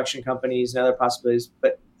other production companies and other possibilities.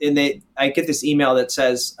 But I get this email that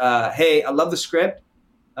says, hey, I love the script.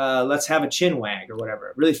 Let's have a chin wag or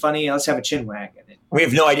whatever. Really funny. Let's have a chin wag. And we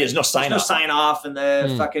have no idea. There's no sign off. No sign off. And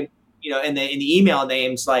the fucking, in the email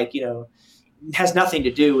names, like, has nothing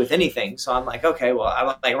to do with anything. So I'm like, okay, well,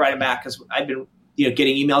 I like write it back because I've been,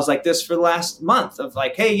 getting emails like this for the last month of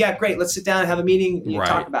like, hey, yeah, great. Let's sit down and have a meeting and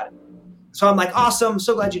talk about it. So I'm like, awesome.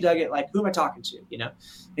 So glad you dug it. Like, who am I talking to? And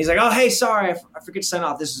he's like, oh, hey, sorry. I forget to sign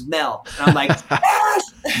off. This is Mel. And I'm like,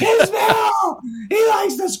 yes, it's Mel. He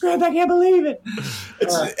likes the script. I can't believe it.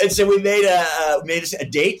 And so we made a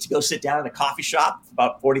date to go sit down in a coffee shop.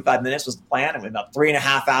 About 45 minutes was the plan. And about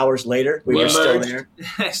 3.5 hours later, we were still there.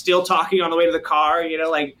 Still talking on the way to the car,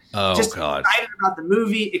 just God. Excited about the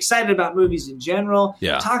movie, excited about movies in general,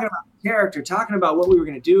 talking about the character, talking about what we were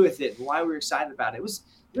going to do with it and why we were excited about it.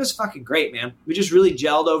 It was fucking great, man. We just really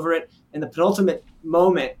gelled over it. And the penultimate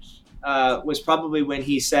moment was probably when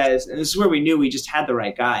he says, and this is where we knew we just had the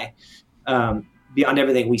right guy, beyond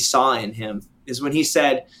everything we saw in him, is when he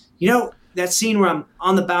said, that scene where I'm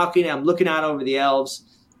on the balcony, I'm looking out over the elves,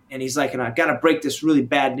 and he's like, and I've got to break this really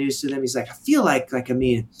bad news to them. He's like, I feel like,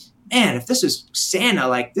 man, if this is Santa,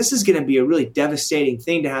 like, this is going to be a really devastating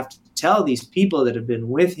thing to have to tell these people that have been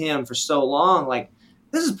with him for so long. Like,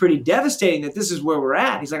 this is pretty devastating that this is where we're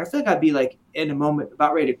at. He's like, I feel like I'd be like in a moment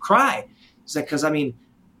about ready to cry. He's like, because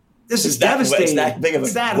this is devastating. It's that big of a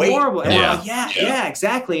It's that weight. horrible. And Yeah. we're all, yeah,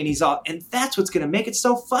 exactly. And he's all, and that's what's going to make it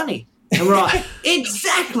so funny. And we're all,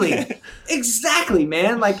 exactly,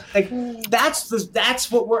 man. Like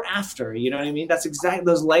that's what we're after. You know what I mean? That's exactly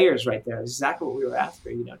those layers right there. That's exactly what we were after.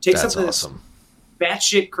 You know, take That's something awesome. that's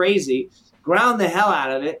batshit crazy, ground the hell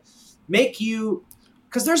out of it, make you,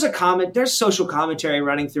 because there's social commentary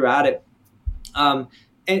running throughout it.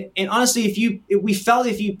 And honestly, we felt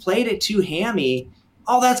if you played it too hammy,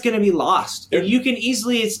 all that's going to be lost. You can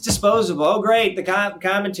easily, it's disposable. Oh, great, the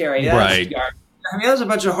commentary. Right. I mean, that was a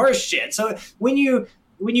bunch of horse shit. So when you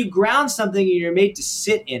ground something and you're made to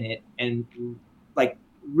sit in it and like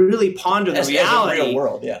really ponder the reality, as a real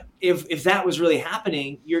world, yeah. If that was really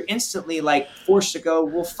happening, you're instantly like forced to go,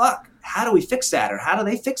 well, fuck, how do we fix that? Or how do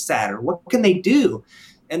they fix that? Or what can they do?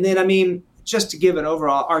 And then, I mean, just to give an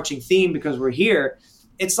overall arching theme, because we're here,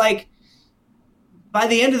 it's like by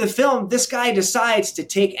the end of the film, this guy decides to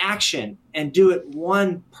take action and do it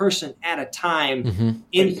one person at a time.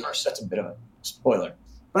 Mm-hmm. That's a bit of a spoiler.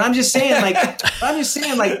 But I'm just saying, like,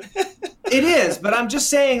 it is. But I'm just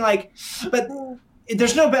saying, like, but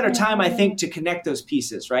there's no better time, I think, to connect those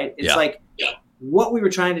pieces, right? It's what we were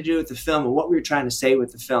trying to do with the film and what we were trying to say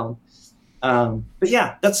with the film. But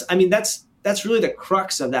yeah, that's really the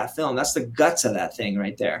crux of that film. That's the guts of that thing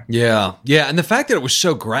right there. Yeah. Yeah. And the fact that it was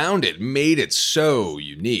so grounded made it so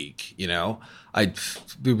unique, you know? It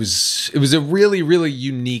was a really, really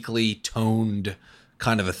uniquely toned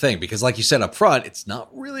kind of a thing, because like you said up front, it's not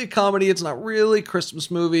really a comedy. It's not really a Christmas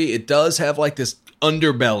movie. It does have like this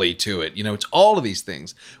underbelly to it. You know, it's all of these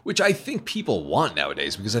things, which I think people want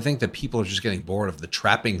nowadays, because I think that people are just getting bored of the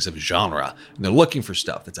trappings of genre and they're looking for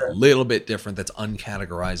stuff that's a little bit different, that's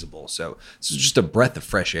uncategorizable. So this is just a breath of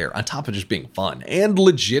fresh air on top of just being fun and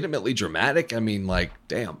legitimately dramatic. I mean, like,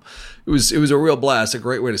 damn, it was a real blast. A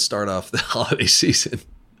great way to start off the holiday season.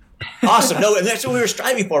 Awesome. No, and that's what we were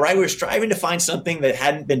striving for, right? We were striving to find something that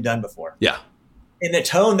hadn't been done before. Yeah. In a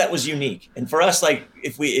tone that was unique. And for us, like,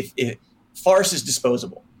 if farce is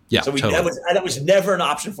disposable. Yeah. So totally. that was never an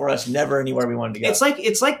option for us, never anywhere we wanted to go.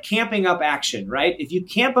 It's like camping up action, right? If you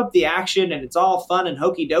camp up the action and it's all fun and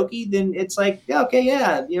hokey dokey, then it's like, yeah, okay,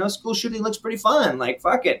 yeah, you know, school shooting looks pretty fun. Like,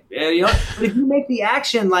 fuck it. You know, but if you make the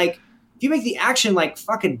action like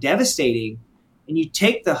fucking devastating, and you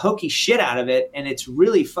take the hokey shit out of it, and it's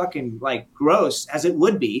really fucking like gross, as it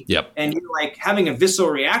would be. Yep. And you're like having a visceral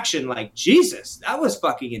reaction, like, Jesus, that was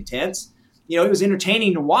fucking intense. You know, it was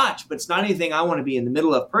entertaining to watch, but it's not anything I want to be in the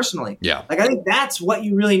middle of personally. Yeah. Like, I think that's what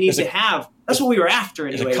you really need to have. That's what we were after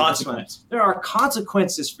anyway. There's a consequence. There are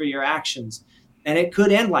consequences for your actions, and it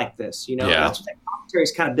could end like this. You know, that's what that commentary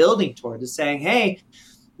is kind of building toward, is saying, hey,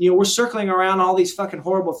 you know, we're circling around all these fucking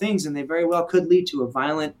horrible things, and they very well could lead to a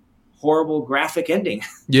violent, horrible, graphic ending.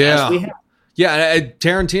 Yeah. Yeah,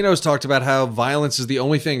 Tarantino's talked about how violence is the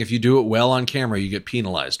only thing, if you do it well on camera, you get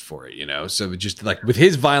penalized for it, you know? So just like with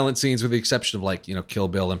his violent scenes, with the exception of like, you know, Kill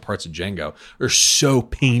Bill and parts of Django, are so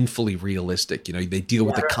painfully realistic. You know, they deal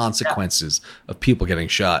with the consequences of people getting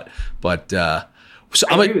shot. But so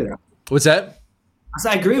I agree with that. What's that?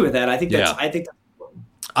 I agree with that. I think that's important.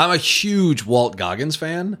 I'm a huge Walt Goggins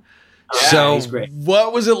fan. Yeah, so he's great.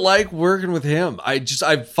 What was it like working with him?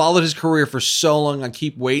 I've followed his career for so long. I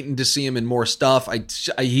keep waiting to see him in more stuff.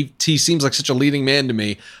 He seems like such a leading man to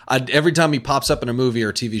me. Every time he pops up in a movie or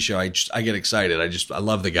a TV show, I get excited. I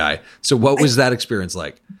love the guy. So what was that experience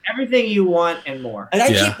like? Everything you want and more. And I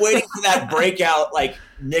keep waiting for that breakout, like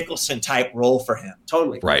Nicholson type role for him.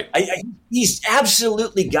 Totally. Right. He's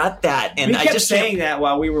absolutely got that. And we kept I just saying that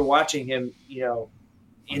while we were watching him, you know,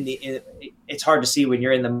 it's hard to see when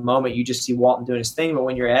you're in the moment. You just see Walton doing his thing, but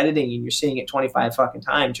when you're editing and you're seeing it 25 fucking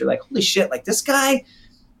times, you're like, holy shit! Like this guy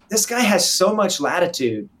has so much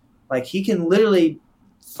latitude. Like he can literally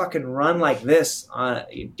fucking run like this on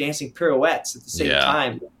dancing pirouettes at the same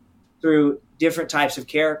time through different types of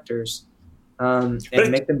characters and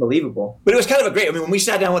make them believable. But it was kind of a great. I mean, when we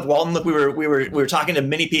sat down with Walton, look, we were talking to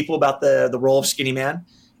many people about the role of Skinny Man,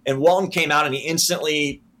 and Walton came out and he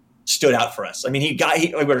instantly stood out for us. I mean,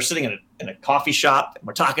 we were sitting in a coffee shop and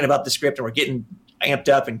we're talking about the script and we're getting amped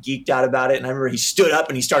up and geeked out about it. And I remember he stood up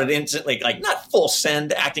and he started instantly, like not full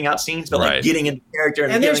send acting out scenes, but like getting into character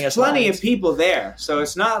and giving us there's plenty lines. of people there. So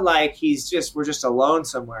it's not like we're just alone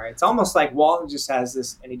somewhere. It's almost like Walton just has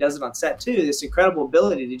this, and he does it on set too, this incredible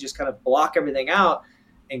ability to just kind of block everything out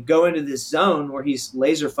and go into this zone where he's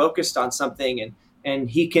laser focused on something, and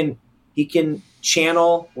he can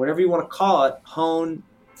channel, whatever you want to call it, hone,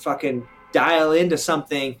 fucking dial into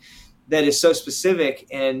something that is so specific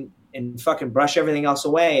and fucking brush everything else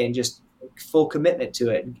away and just full commitment to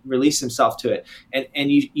it and release himself to it.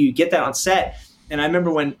 And you get that on set. And I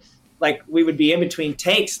remember when like we would be in between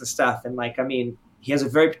takes and stuff. And like, I mean, he has a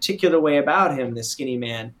very particular way about him, this skinny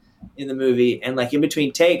man in the movie. And like in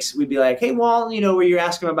between takes, we'd be like, hey, Walt, you know, where you're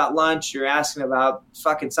asking about lunch, you're asking about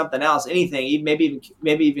fucking something else, anything, maybe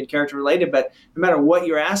even character related. But no matter what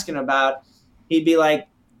you're asking about, he'd be like,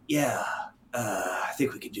 yeah, I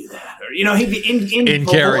think we could do that. Or, you know, he'd be in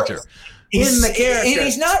character. In the character.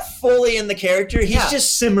 He's not fully in the character. He's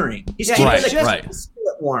just simmering. He's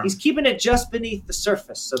warm. He's keeping it just beneath the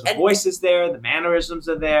surface. So the voice is there, the mannerisms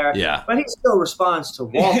are there. Yeah. But he still responds to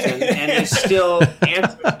Walton and he still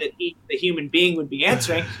answers that the human being would be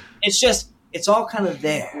answering. It's all kind of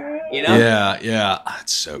there, you know? Yeah.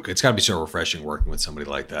 It's so good. It's got to be so refreshing working with somebody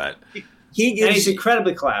like that. He's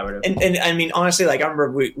incredibly collaborative. And I mean, honestly, like I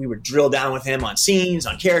remember we would drill down with him on scenes,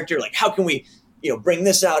 on character, like how can we, you know, bring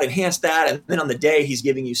this out, enhance that. And then on the day, he's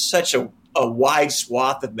giving you such a wide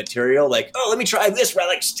swath of material. Like, oh, let me try this, right?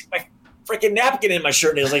 Like stick my freaking napkin in my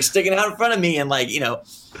shirt. And it was like sticking out in front of me and like, you know,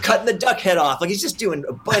 cutting the duck head off. Like he's just doing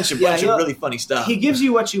a bunch of really funny stuff. He gives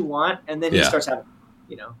you what you want. And then he starts having,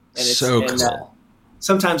 you know, and it's so cool.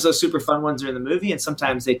 Sometimes those super fun ones are in the movie, and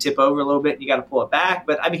sometimes they tip over a little bit, and you got to pull it back.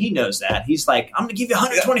 But I mean, he knows that. He's like, "I'm going to give you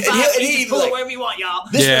 125. And he pull it wherever you want, y'all."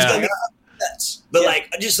 This was going to be nuts, but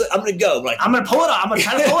like, I'm going to go. Like, I'm going to pull it off. I'm going to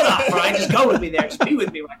try to pull it off. Right? Just go with me there. Just be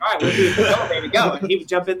with me. We're like, all right, we'll do it. Go, baby, go. And he would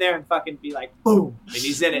jump in there and fucking be like, boom, and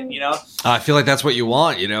he's in it. You know. I feel like that's what you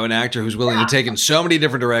want. You know, an actor who's willing to take in so many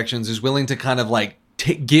different directions, is willing to kind of like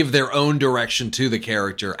give their own direction to the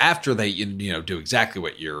character after they you know do exactly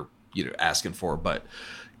what you're asking for, but.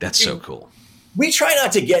 That's so cool. We try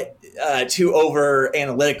not to get too over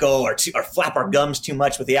analytical or flap our gums too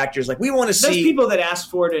much with the actors. Like we want to see. There's people that ask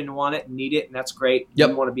for it and want it and need it, and that's great. Yep.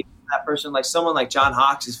 You want to be that person. Like someone like John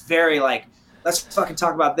Hawkes is very like, let's fucking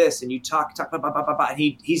talk about this, and you talk, and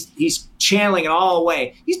he's channeling it all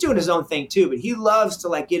away. He's doing his own thing too, but he loves to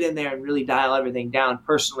like get in there and really dial everything down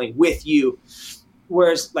personally with you.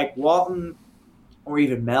 Whereas like Walton, or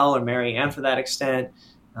even Mel or Mary Ann for that extent,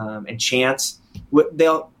 and Chance,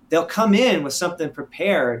 they'll come in with something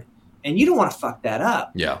prepared, and you don't want to fuck that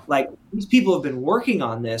up. Yeah. Like these people have been working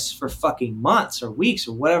on this for fucking months or weeks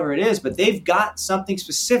or whatever it is, but they've got something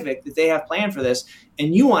specific that they have planned for this,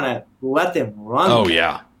 and you want to let them run. Oh,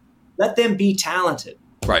 yeah. Let them be talented.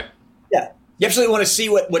 Right. Yeah. You absolutely want to see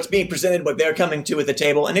what's being presented, what they're coming to at the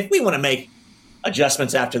table. And if we want to make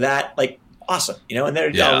adjustments after that, like, awesome. You know, and they're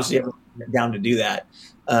obviously down to do that.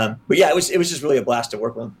 But yeah, it was just really a blast to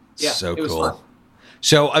work with them. Yeah, so it was cool. fun.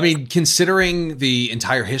 So, I mean, considering the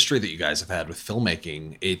entire history that you guys have had with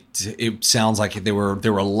filmmaking, it sounds like there were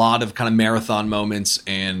a lot of kind of marathon moments,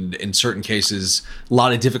 and in certain cases, a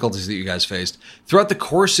lot of difficulties that you guys faced throughout the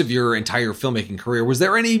course of your entire filmmaking career. Was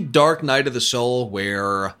there any dark night of the soul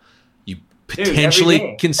where you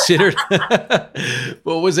potentially considered?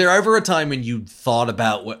 Well, was there ever a time when you thought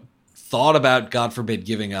about, God forbid,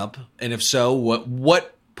 giving up? And if so,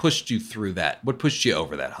 what pushed you through that? What pushed you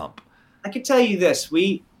over that hump? I can tell you this: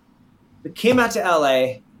 we came out to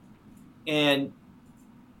LA, and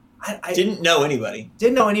I didn't know anybody.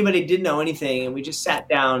 Didn't know anything, and we just sat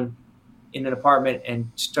down in an apartment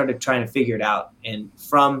and started trying to figure it out. And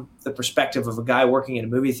from the perspective of a guy working in a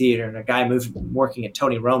movie theater and a guy working at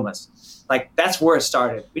Tony Roma's, like that's where it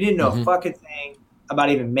started. We didn't know a fucking thing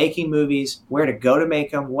about even making movies, where to go to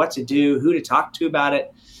make them, what to do, who to talk to about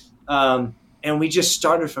it, and we just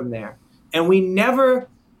started from there. And we never.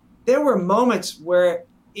 There were moments where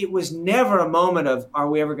it was never a moment of, are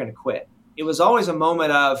we ever going to quit? It was always a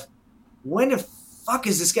moment of, when the fuck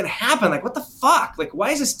is this going to happen? Like, what the fuck? Like,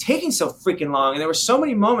 why is this taking so freaking long? And there were so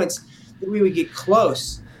many moments that we would get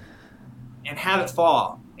close and have it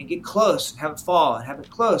fall, and get close and have it fall, and have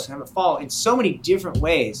it close and have it fall in so many different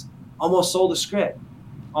ways. Almost sold a script.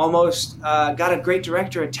 Almost got a great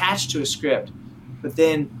director attached to a script. But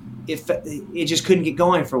then it just couldn't get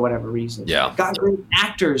going for whatever reason. Yeah. Got great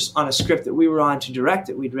actors on a script that we were on to direct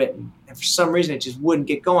that we'd written. And for some reason, it just wouldn't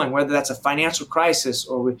get going, whether that's a financial crisis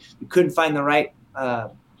or we couldn't find the right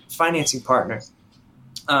financing partner.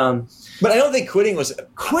 But I don't think quitting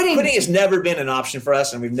has never been an option for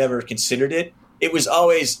us, and we've never considered it. It was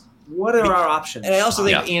always, what are our options? And I also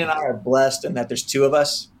think Ian and I are blessed in that there's two of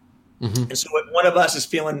us. Mm-hmm. And so when one of us is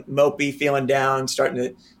feeling mopey, feeling down,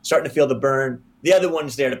 starting to feel the burn, the other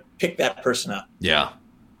one's there to pick that person up. Yeah.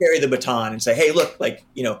 Carry the baton and say, hey, look, like,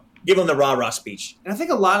 you know, give them the rah-rah speech. And I think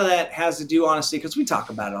a lot of that has to do, honestly, because we talk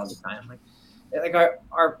about it all the time. Like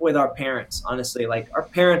our with our parents, honestly, like our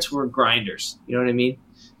parents were grinders. You know what I mean?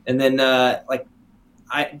 And then like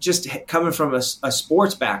I just coming from a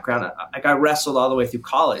sports background, I wrestled all the way through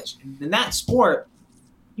college. And in that sport,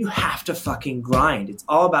 you have to fucking grind. It's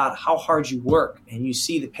all about how hard you work, and you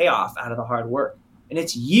see the payoff out of the hard work. And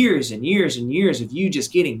it's years and years and years of you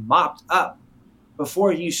just getting mopped up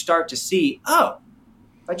before you start to see, oh,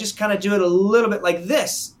 if I just kind of do it a little bit like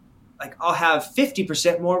this, like I'll have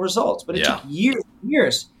 50% more results. But it took years and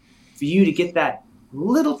years for you to get that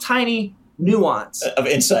little tiny nuance of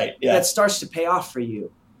insight that starts to pay off for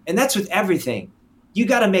you. And that's with everything. You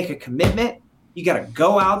got to make a commitment. You got to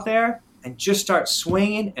go out there and just start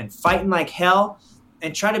swinging and fighting like hell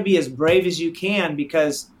and try to be as brave as you can,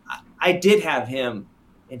 because I did have him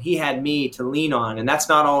and he had me to lean on, and that's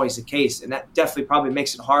not always the case. And that definitely probably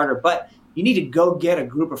makes it harder, but you need to go get a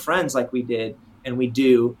group of friends like we did, and we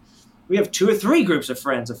do. We have 2 or 3 groups of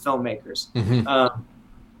friends of filmmakers.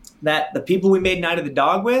 That the people we made Night of the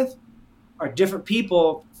Dog with are different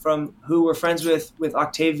people from who we're friends with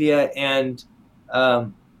Octavia and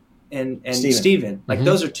Steven. Like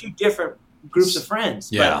those are 2 different groups of friends,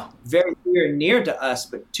 but very near to us,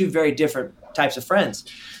 but 2 very different types of friends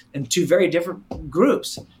and 2 very different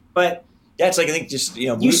groups. But that's like, I think just,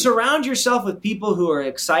 you surround yourself with people who are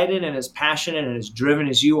excited and as passionate and as driven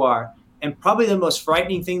as you are. And probably the most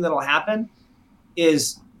frightening thing that'll happen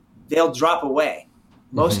is they'll drop away.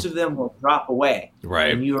 Most of them will drop away.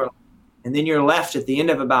 Right. And then you're left at the end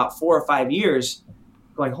of about 4 or 5 years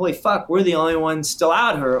going, holy fuck, we're the only ones still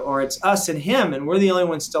out here, or it's us and him, and we're the only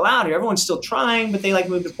ones still out here. Everyone's still trying, but they like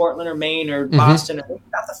moved to Portland or Maine or Boston, and they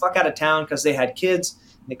got the fuck out of town because they had kids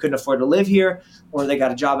and they couldn't afford to live here, or they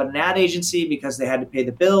got a job at an ad agency because they had to pay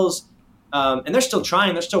the bills. And they're still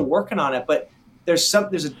trying, they're still working on it, but there's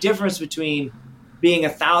a difference between being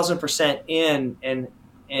 1,000% in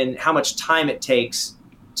and how much time it takes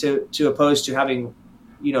to opposed to having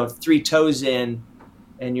 3 toes in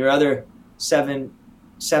and your other seven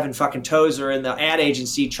fucking toes are in the ad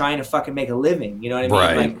agency trying to fucking make a living. You know what I mean?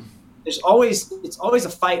 Right. Like it's always a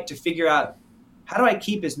fight to figure out, how do I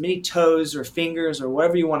keep as many toes or fingers or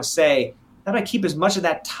whatever you want to say? How do I keep as much of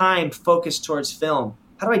that time focused towards film?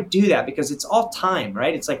 How do I do that? Because it's all time,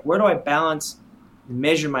 right? It's like, where do I balance and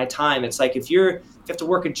measure my time? It's like, if you have to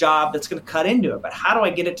work a job, that's going to cut into it, but how do I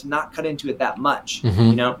get it to not cut into it that much?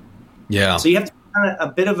 Yeah. So you have to be kind of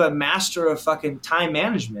a bit of a master of fucking time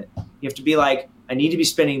management. You have to be like, I need to be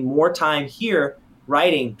spending more time here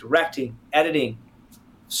writing, directing, editing,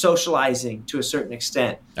 socializing to a certain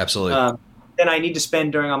extent. Absolutely. Than I need to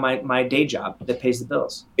spend during on my day job that pays the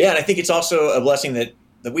bills. Yeah, and I think it's also a blessing that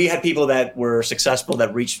we had people that were successful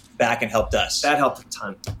that reached back and helped us. That helped a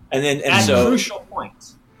ton. And so crucial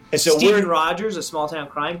points. And so Steven Rogers, a Small Town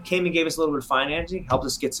Crime, came and gave us a little bit of financing, helped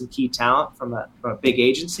us get some key talent from a big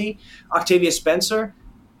agency. Octavia Spencer,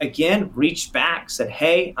 again, reached back, said,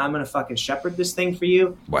 hey, I'm going to fucking shepherd this thing for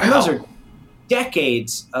you. Wow. And those are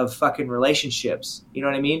decades of fucking relationships. You know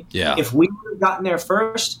what I mean? Yeah. If we would have gotten there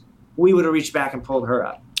first, we would have reached back and pulled her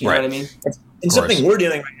up. You know what I mean? And something we're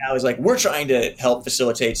doing right now is like, we're trying to help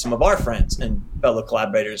facilitate some of our friends and fellow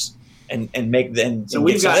collaborators and make them. So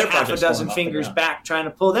we've got half a dozen fingers back trying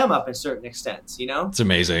to pull them up in certain extents, It's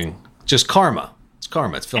amazing. Just karma. It's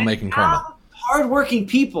karma. It's filmmaking and karma. Hardworking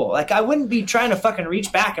people. Like, I wouldn't be trying to fucking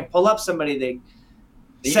reach back and pull up somebody that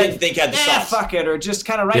you didn't think had the sauce. Fuck it, or just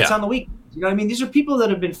kind of writes on the week. You know what I mean? These are people that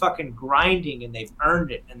have been fucking grinding and they've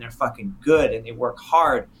earned it and they're fucking good and they work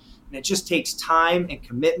hard. And it just takes time and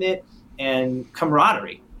commitment and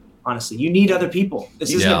camaraderie. Honestly, you need other people.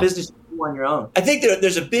 This isn't a business you do on your own. I think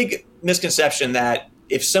there's a big misconception that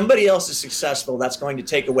if somebody else is successful, that's going to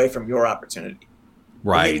take away from your opportunity.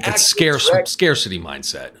 Right. It's scarcity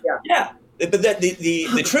mindset. Yeah. But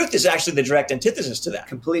the truth is actually the direct antithesis to that.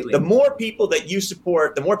 Completely. The more people that you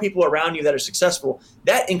support, the more people around you that are successful,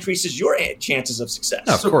 that increases your chances of success.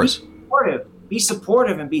 Oh, of course. Be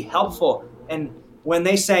supportive and be helpful. And when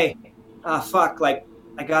they say, like,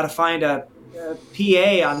 I got to find a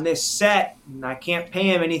PA on this set and I can't pay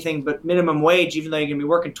him anything but minimum wage, even though you're going to be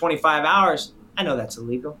working 25 hours. I know that's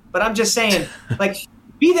illegal, but I'm just saying, like,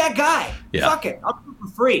 be that guy. Yeah. Fuck it. I'll do it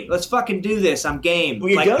for free. Let's fucking do this. I'm game. Well,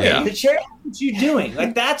 you're the chair. What you doing?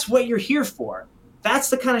 Like, that's what you're here for.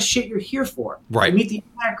 That's the kind of shit you're here for. Right. You meet the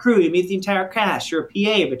entire crew. You meet the entire cast. You're a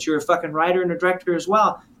PA, but you're a fucking writer and a director as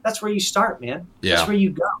well. That's where you start, man. Yeah. That's where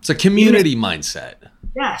you go. It's a community mindset.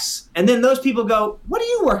 Yes. And then those people go, what are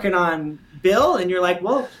you working on, Bill? And you're like,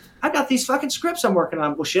 well, I got these fucking scripts I'm working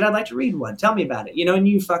on. Well, shit, I'd like to read one. Tell me about it. And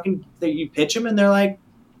you pitch them and they're like,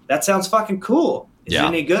 that sounds fucking cool. Is it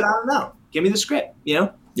any good? I don't know. Give me the script, Yeah.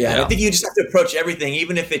 I think you just have to approach everything,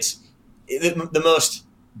 even if it's the most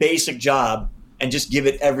basic job, and just give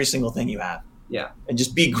it every single thing you have. Yeah. And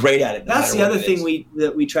just be great at it. That's the other thing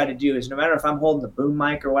we try to do is, no matter if I'm holding the boom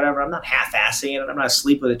mic or whatever, I'm not half-assing it. I'm not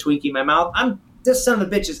asleep with a Twinkie in my mouth. I'm this son of a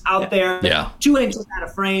bitch is out there, Yeah. 2 inches out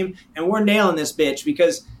of frame, and we're nailing this bitch.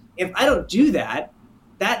 Because if I don't do that,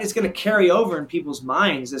 that is going to carry over in people's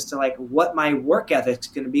minds as to like what my work ethic's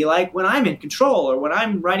going to be like when I'm in control or when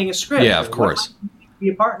I'm writing a script. Yeah, of course. Be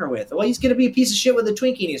a partner with. Well, he's going to be a piece of shit with a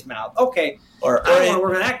Twinkie in his mouth. Okay, or I don't want to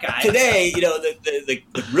work with that guy. Today, you know, the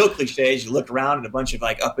real cliche is you look around at a bunch of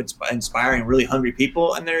like inspiring, really hungry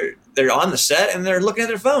people, and they're on the set and they're looking at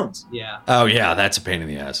their phones. Yeah. Oh yeah, that's a pain in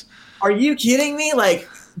the ass. Are you kidding me? Like,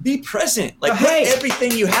 be present. Like, put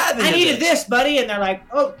everything you have into I needed this, buddy. And they're like,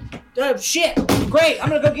 oh, shit. Great. I'm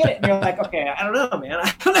going to go get it. And you're like, okay, I don't know, man.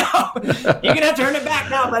 I don't know. You're going to have to earn it back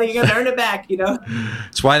now, buddy. You're going to earn it back, you know?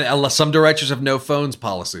 That's why some directors have no phones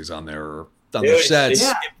policies on their sets.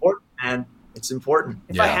 It's important, man. It's important.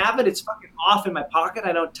 If I have it, it's fucking off in my pocket.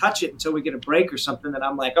 I don't touch it until we get a break or something that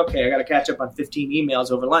I'm like, okay, I got to catch up on 15 emails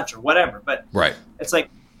over lunch or whatever. But it's like,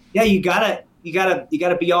 yeah, you gotta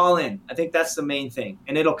be all in. I think that's the main thing,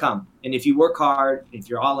 and it'll come. And if you work hard, if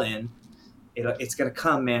you're all in, it's gonna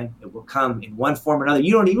come, man. It will come in one form or another.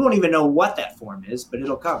 You won't even know what that form is, but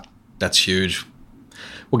it'll come. That's huge.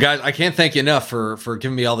 Well, guys, I can't thank you enough for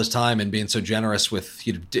giving me all this time and being so generous with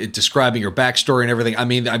describing your backstory and everything. I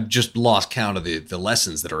mean, I've just lost count of the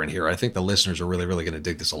lessons that are in here. I think the listeners are really, really going to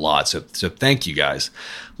dig this a lot. So thank you, guys.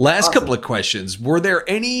 Last couple of questions. Were there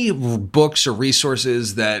any books or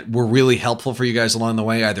resources that were really helpful for you guys along the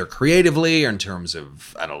way, either creatively or in terms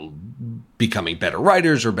of, becoming better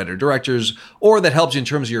writers or better directors, or that helped you in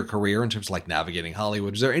terms of your career, in terms of like navigating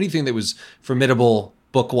Hollywood? Is there anything that was formidable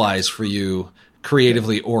book-wise for you,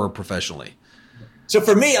 creatively or professionally? So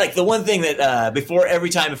for me, like the one thing that before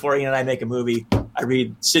Ian and I make a movie, I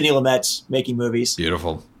read Sidney Lumet's Making Movies.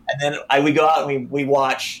 Beautiful. And then we go out and we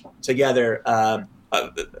watch together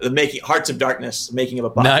the making Hearts of Darkness, Making of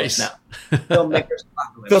Apocalypse. Nice. Now.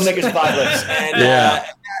 Filmmakers Apocalypse. And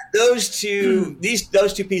those two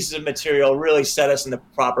pieces of material really set us in the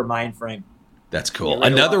proper mind frame. That's cool.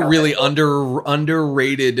 Another really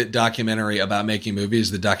underrated documentary about making movies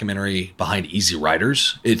is the documentary Behind Easy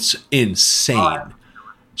Riders. It's insane. I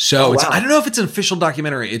don't know if it's an official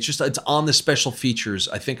documentary. It's on the special features,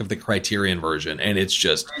 I think, of the Criterion version. And it's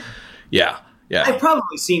just, yeah. I've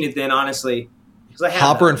probably seen it then, honestly.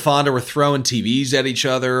 Hopper and Fonda were throwing TVs at each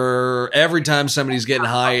other. Every time somebody's getting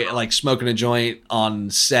high, like smoking a joint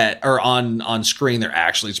on set or on screen, they're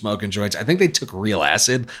actually smoking joints. I think they took real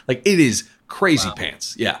acid. Like, it is crazy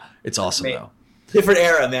pants. Yeah, it's awesome though. Different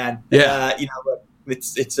era, man. Yeah, it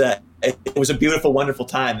was a beautiful, wonderful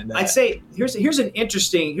time. And I'd say here's an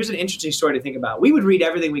interesting story to think about. We would read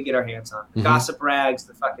everything we get our hands on. Mm-hmm. Gossip rags,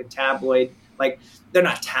 the fucking tabloid. Like, they're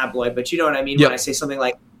not tabloid, but you know what I mean when I say something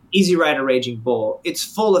like Easy Rider, Raging Bull. It's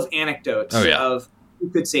full of anecdotes of, you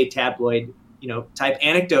could say tabloid, type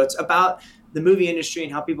anecdotes about the movie industry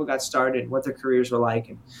and how people got started, what their careers were like,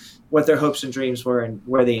 and what their hopes and dreams were, and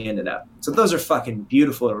where they ended up. So those are fucking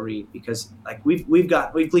beautiful to read because like we've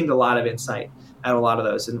gleaned a lot of insight out of a lot of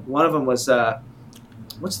those. And one of them was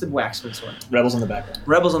what's the Waxman's one? Rebels on the Backlot.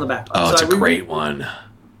 Rebels on the Backlot. Oh, it's a great one.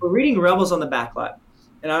 We're reading Rebels on the Backlot,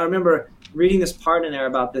 and I remember reading this part in there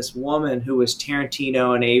about this woman who was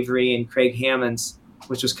Tarantino and Avery and Craig Hammond's,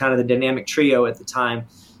 which was kind of the dynamic trio at the time.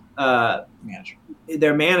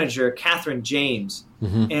 Their manager, Catherine James.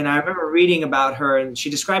 Mm-hmm. And I remember reading about her, and she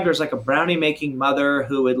described her as like a brownie-making mother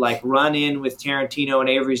who would like run in with Tarantino and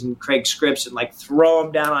Avery's and Craig's scripts and like throw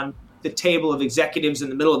them down on the table of executives in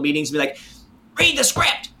the middle of meetings and be like, read the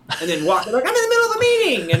script, and then walk like, I'm in the middle of a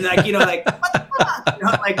meeting, and like, what the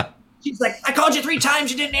fuck? Like, she's like, I called you 3 times,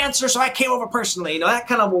 you didn't answer, so I came over personally. That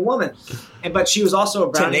kind of a woman. But she was also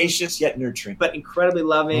a brownie, tenacious yet nurturing, but incredibly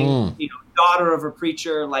loving. Daughter of a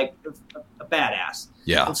preacher, like a badass.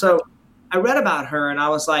 Yeah. And so I read about her, and I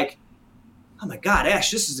was like, oh my God, Ash,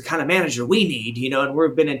 this is the kind of manager we need. And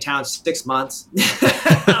we've been in town 6 months. This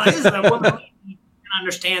is a woman who can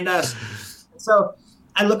understand us. And so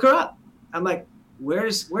I look her up. I'm like, where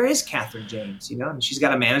is Catherine James? And she's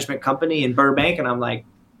got a management company in Burbank, and I'm like,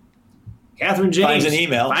 Catherine James.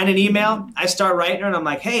 Find an email. I start writing her, and I'm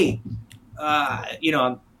like, hey,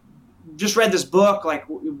 just read this book. Like,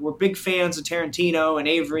 we're big fans of Tarantino and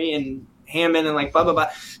Avery and Hammond and like blah, blah, blah.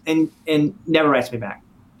 And never writes me back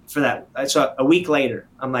for that. So a week later,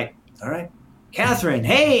 I'm like, all right, Catherine,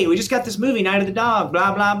 hey, we just got this movie, Night of the Dog,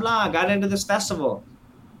 blah, blah, blah. Got into this festival.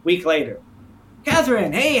 Week later.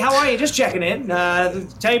 Catherine, hey, how are you? Just checking in. Tell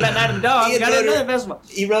you about Night of the Dog. Got into another festival.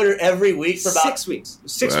 He wrote her every week for about 6 weeks.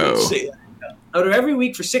 6 weeks. I wrote her every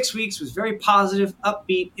week for 6 weeks. Was very positive,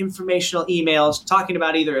 upbeat, informational emails talking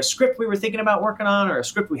about either a script we were thinking about working on, or a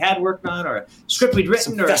script we had worked on, or a script we'd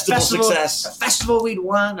written, or festival success, a festival we'd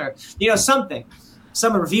won, or something.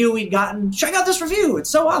 some review we'd gotten. Check out this review. It's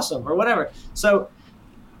so awesome, or whatever. So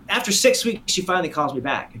after 6 weeks, she finally calls me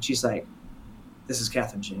back, and she's like, "This is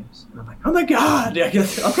Catherine James." And I'm like, "Oh my God."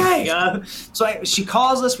 Okay. She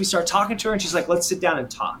calls us. We start talking to her, and she's like, "Let's sit down and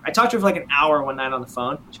talk." I talked to her for like an hour one night on the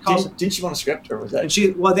phone. Didn't she want a script, or was that? And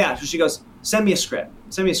so she goes, "Send me a script.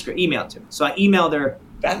 Email it to me." So I emailed her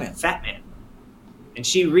FATMAN. And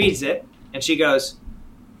she reads it, and she goes,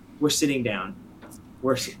 "We're sitting down.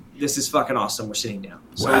 This is fucking awesome. We're sitting down."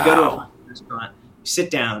 So we go to a restaurant, we sit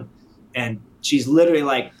down, and she's literally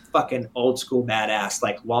like fucking old school badass,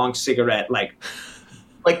 like long cigarette, like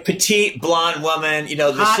petite blonde woman,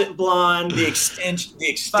 hot blonde, the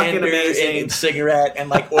extender in cigarette, and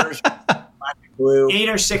like orders black and blue. In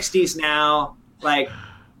her 60s now, like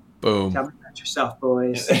boom. Tell me about yourself,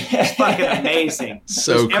 boys. It's fucking amazing.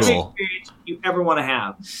 So cool. Every experience you ever want to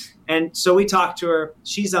have. And so we talked to her.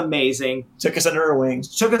 She's amazing. Took us under her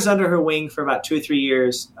wing For about 2 or 3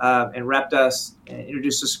 years, and repped us, and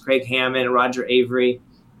introduced us to Craig Hammond and Roger Avery.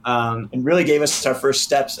 And really gave us our first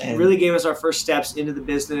steps. Into the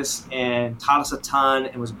business, and taught us a ton,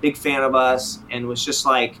 and was a big fan of us, and was just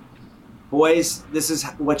like, "Boys, this is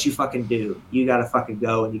what you fucking do. You got to fucking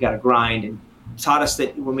go, and you got to grind." And taught us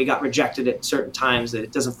that when we got rejected at certain times, that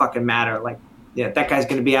it doesn't fucking matter. Like, that guy's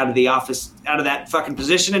going to be out of the office, out of that fucking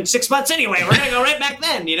position in 6 months anyway. We're going to go right back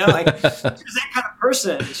then, Like, she was that kind of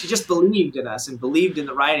person. She just believed in us and believed in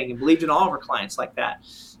the writing and believed in all of her clients like that.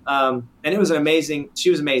 And it was she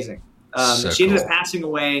was amazing. She ended up passing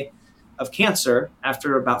away of cancer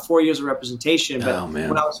after about 4 years of representation. But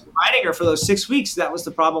when I was writing her for those 6 weeks, that was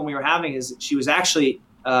the problem we were having, is that she was actually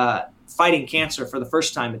fighting cancer for the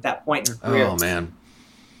first time at that point in her career. Oh, man.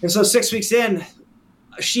 And so 6 weeks in,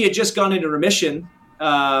 she had just gone into remission.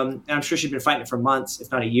 And I'm sure she'd been fighting it for months,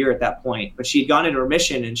 if not a year at that point. But she had gone into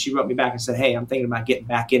remission, and she wrote me back and said, "Hey, I'm thinking about getting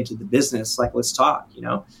back into the business. Like, let's talk,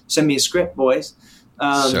 Send me a script, boys."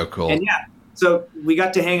 So cool. And so we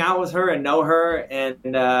got to hang out with her and know her and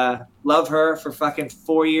love her for fucking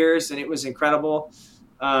 4 years, and it was incredible.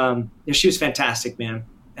 She was fantastic, man.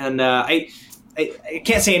 And I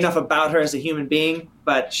can't say enough about her as a human being,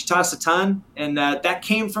 but she taught us a ton, and that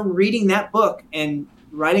came from reading that book and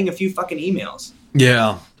writing a few fucking emails.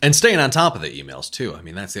 Yeah, and staying on top of the emails too. I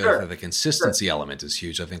mean, that's the other thing. The consistency element is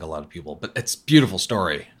huge. I think a lot of people, but it's a beautiful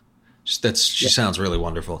story. She sounds really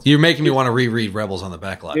wonderful. You're making me want to reread Rebels on the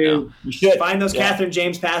Backlot now. You should find those Catherine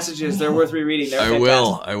James passages. They're worth rereading. I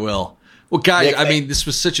will. Well, guys, I mean, this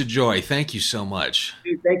was such a joy. Thank you so much.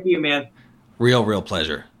 Dude, thank you, man. Real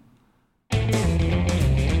pleasure.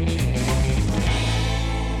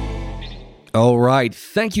 All right.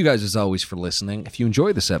 Thank you guys, as always, for listening. If you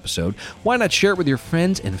enjoyed this episode, why not share it with your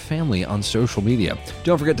friends and family on social media?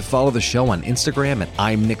 Don't forget to follow the show on Instagram at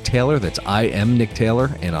I'm Nick Taylor. That's I am Nick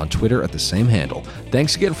Taylor. And on Twitter at the same handle.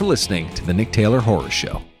 Thanks again for listening to The Nick Taylor Horror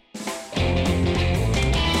Show.